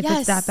of that if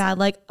it's that bad?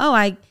 Like, oh,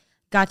 I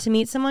got to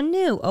meet someone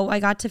new. Oh, I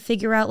got to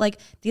figure out like,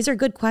 these are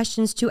good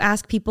questions to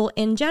ask people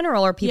in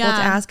general or people to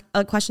ask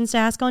questions to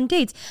ask on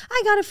dates.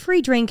 I got a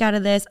free drink out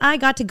of this. I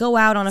got to go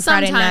out on a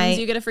Friday night. Sometimes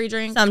you get a free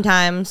drink.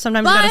 Sometimes you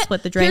got to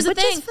split the drink. Here's the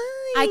thing.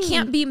 I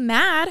can't be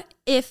mad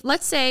if,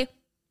 let's say,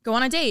 go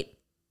on a date.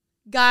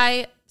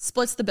 Guy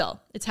splits the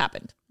bill. It's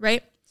happened,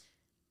 right?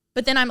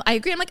 But then I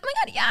agree. I'm like, oh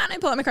my God, yeah. And I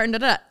pull out my card and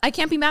da-da. I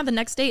can't be mad the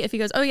next date if he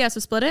goes, oh yeah, so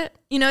split it.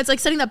 You know, it's like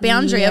setting that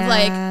boundary of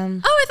like, oh,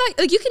 I thought,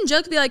 like you can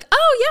joke, be like,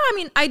 oh yeah, I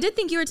mean, I did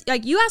think you were,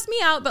 like you asked me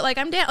out, but like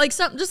I'm down, like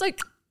something, just like.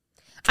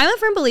 I'm a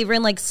firm believer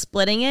in like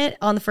splitting it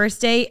on the first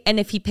date. And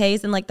if he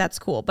pays, then like that's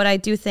cool. But I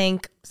do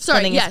think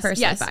splitting is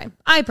personally fine.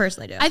 I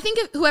personally do. I think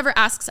if whoever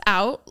asks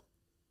out,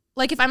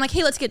 like if I'm like,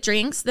 hey, let's get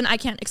drinks, then I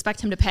can't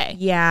expect him to pay.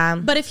 Yeah.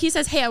 But if he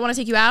says, hey, I want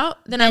to take you out,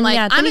 then I'm like,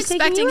 I'm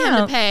expecting him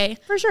to pay.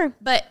 For sure.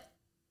 But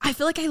I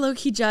feel like I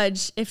low-key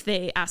judge if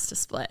they ask to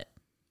split.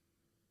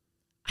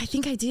 I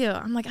think I do.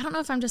 I'm like, I don't know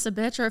if I'm just a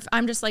bitch or if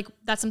I'm just like,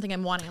 that's something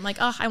I'm wanting. I'm like,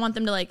 oh, I want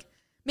them to like,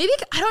 maybe,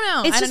 I don't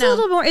know. It's just a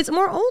little more, it's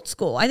more old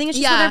school. I think it's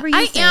just whatever you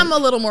think. I am a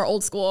little more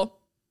old school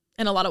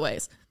in a lot of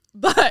ways.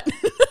 But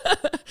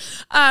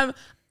I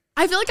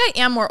feel like I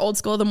am more old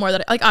school the more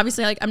that, like,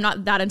 obviously, like, I'm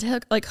not that into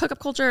hookup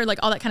culture, like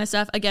all that kind of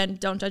stuff. Again,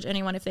 don't judge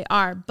anyone if they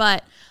are.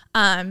 But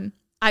I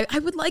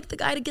would like the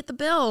guy to get the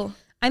bill.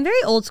 I'm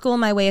very old school in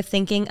my way of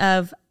thinking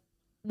of,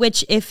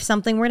 which if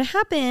something were to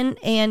happen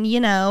and,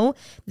 you know,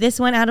 this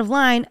went out of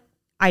line,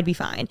 I'd be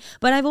fine.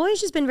 But I've always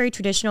just been very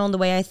traditional in the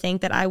way I think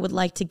that I would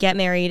like to get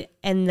married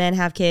and then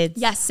have kids.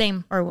 Yes,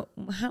 same. Or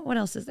what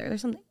else is there?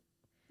 There's something.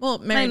 Well,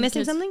 married. Am I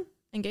missing something?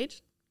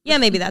 Engaged? Yeah,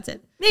 maybe that's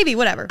it. Maybe,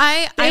 whatever.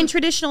 In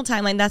traditional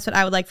timeline, that's what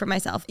I would like for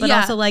myself. But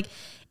also, like,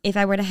 if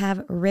I were to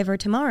have River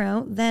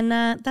tomorrow, then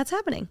that's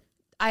happening.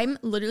 I'm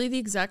literally the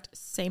exact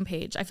same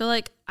page. I feel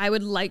like I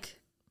would like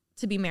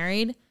to be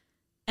married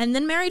and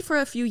then married for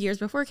a few years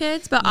before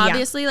kids. But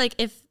obviously, like,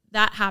 if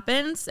that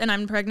happens and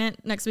I'm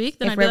pregnant next week,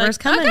 then I'd be like,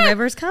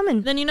 River's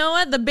coming. Then you know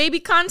what? The baby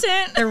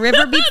content. The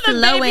river be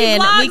flowing.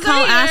 We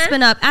call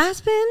Aspen up.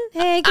 Aspen,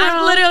 hey girl.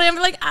 I'm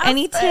like, Aspen.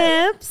 Any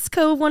tips?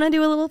 Cove want to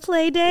do a little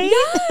play date?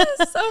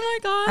 Yes. Oh my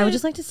God. I would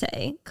just like to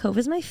say, Cove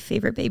is my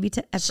favorite baby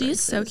to ever She's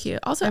so cute.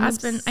 Also,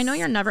 Aspen, I know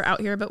you're never out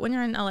here, but when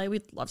you're in LA,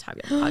 we'd love to have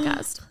you on the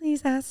podcast.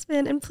 Please,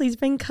 Aspen, and please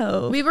bring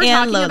Cove. We were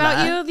talking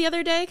about you the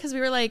other day because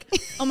we were like,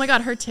 oh my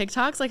God, her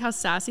TikToks, like how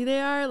sassy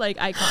they are, like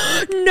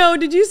iconic. No,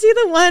 did you see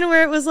the one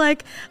where it was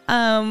like,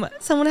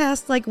 someone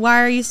asked like,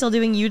 why are you still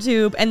doing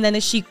YouTube? And then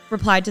she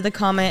replied to the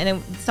comment,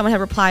 and someone had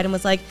replied and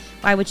was like,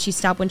 why would she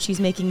stop when she's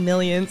making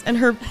millions? And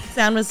her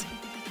sound was,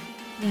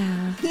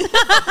 yeah.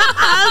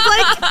 I was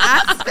like,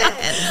 Aspen.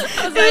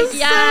 I was like,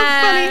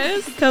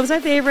 yes. So funny. Cove's my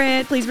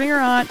favorite. Please bring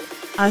her on.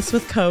 Us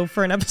with Cove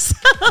for an episode.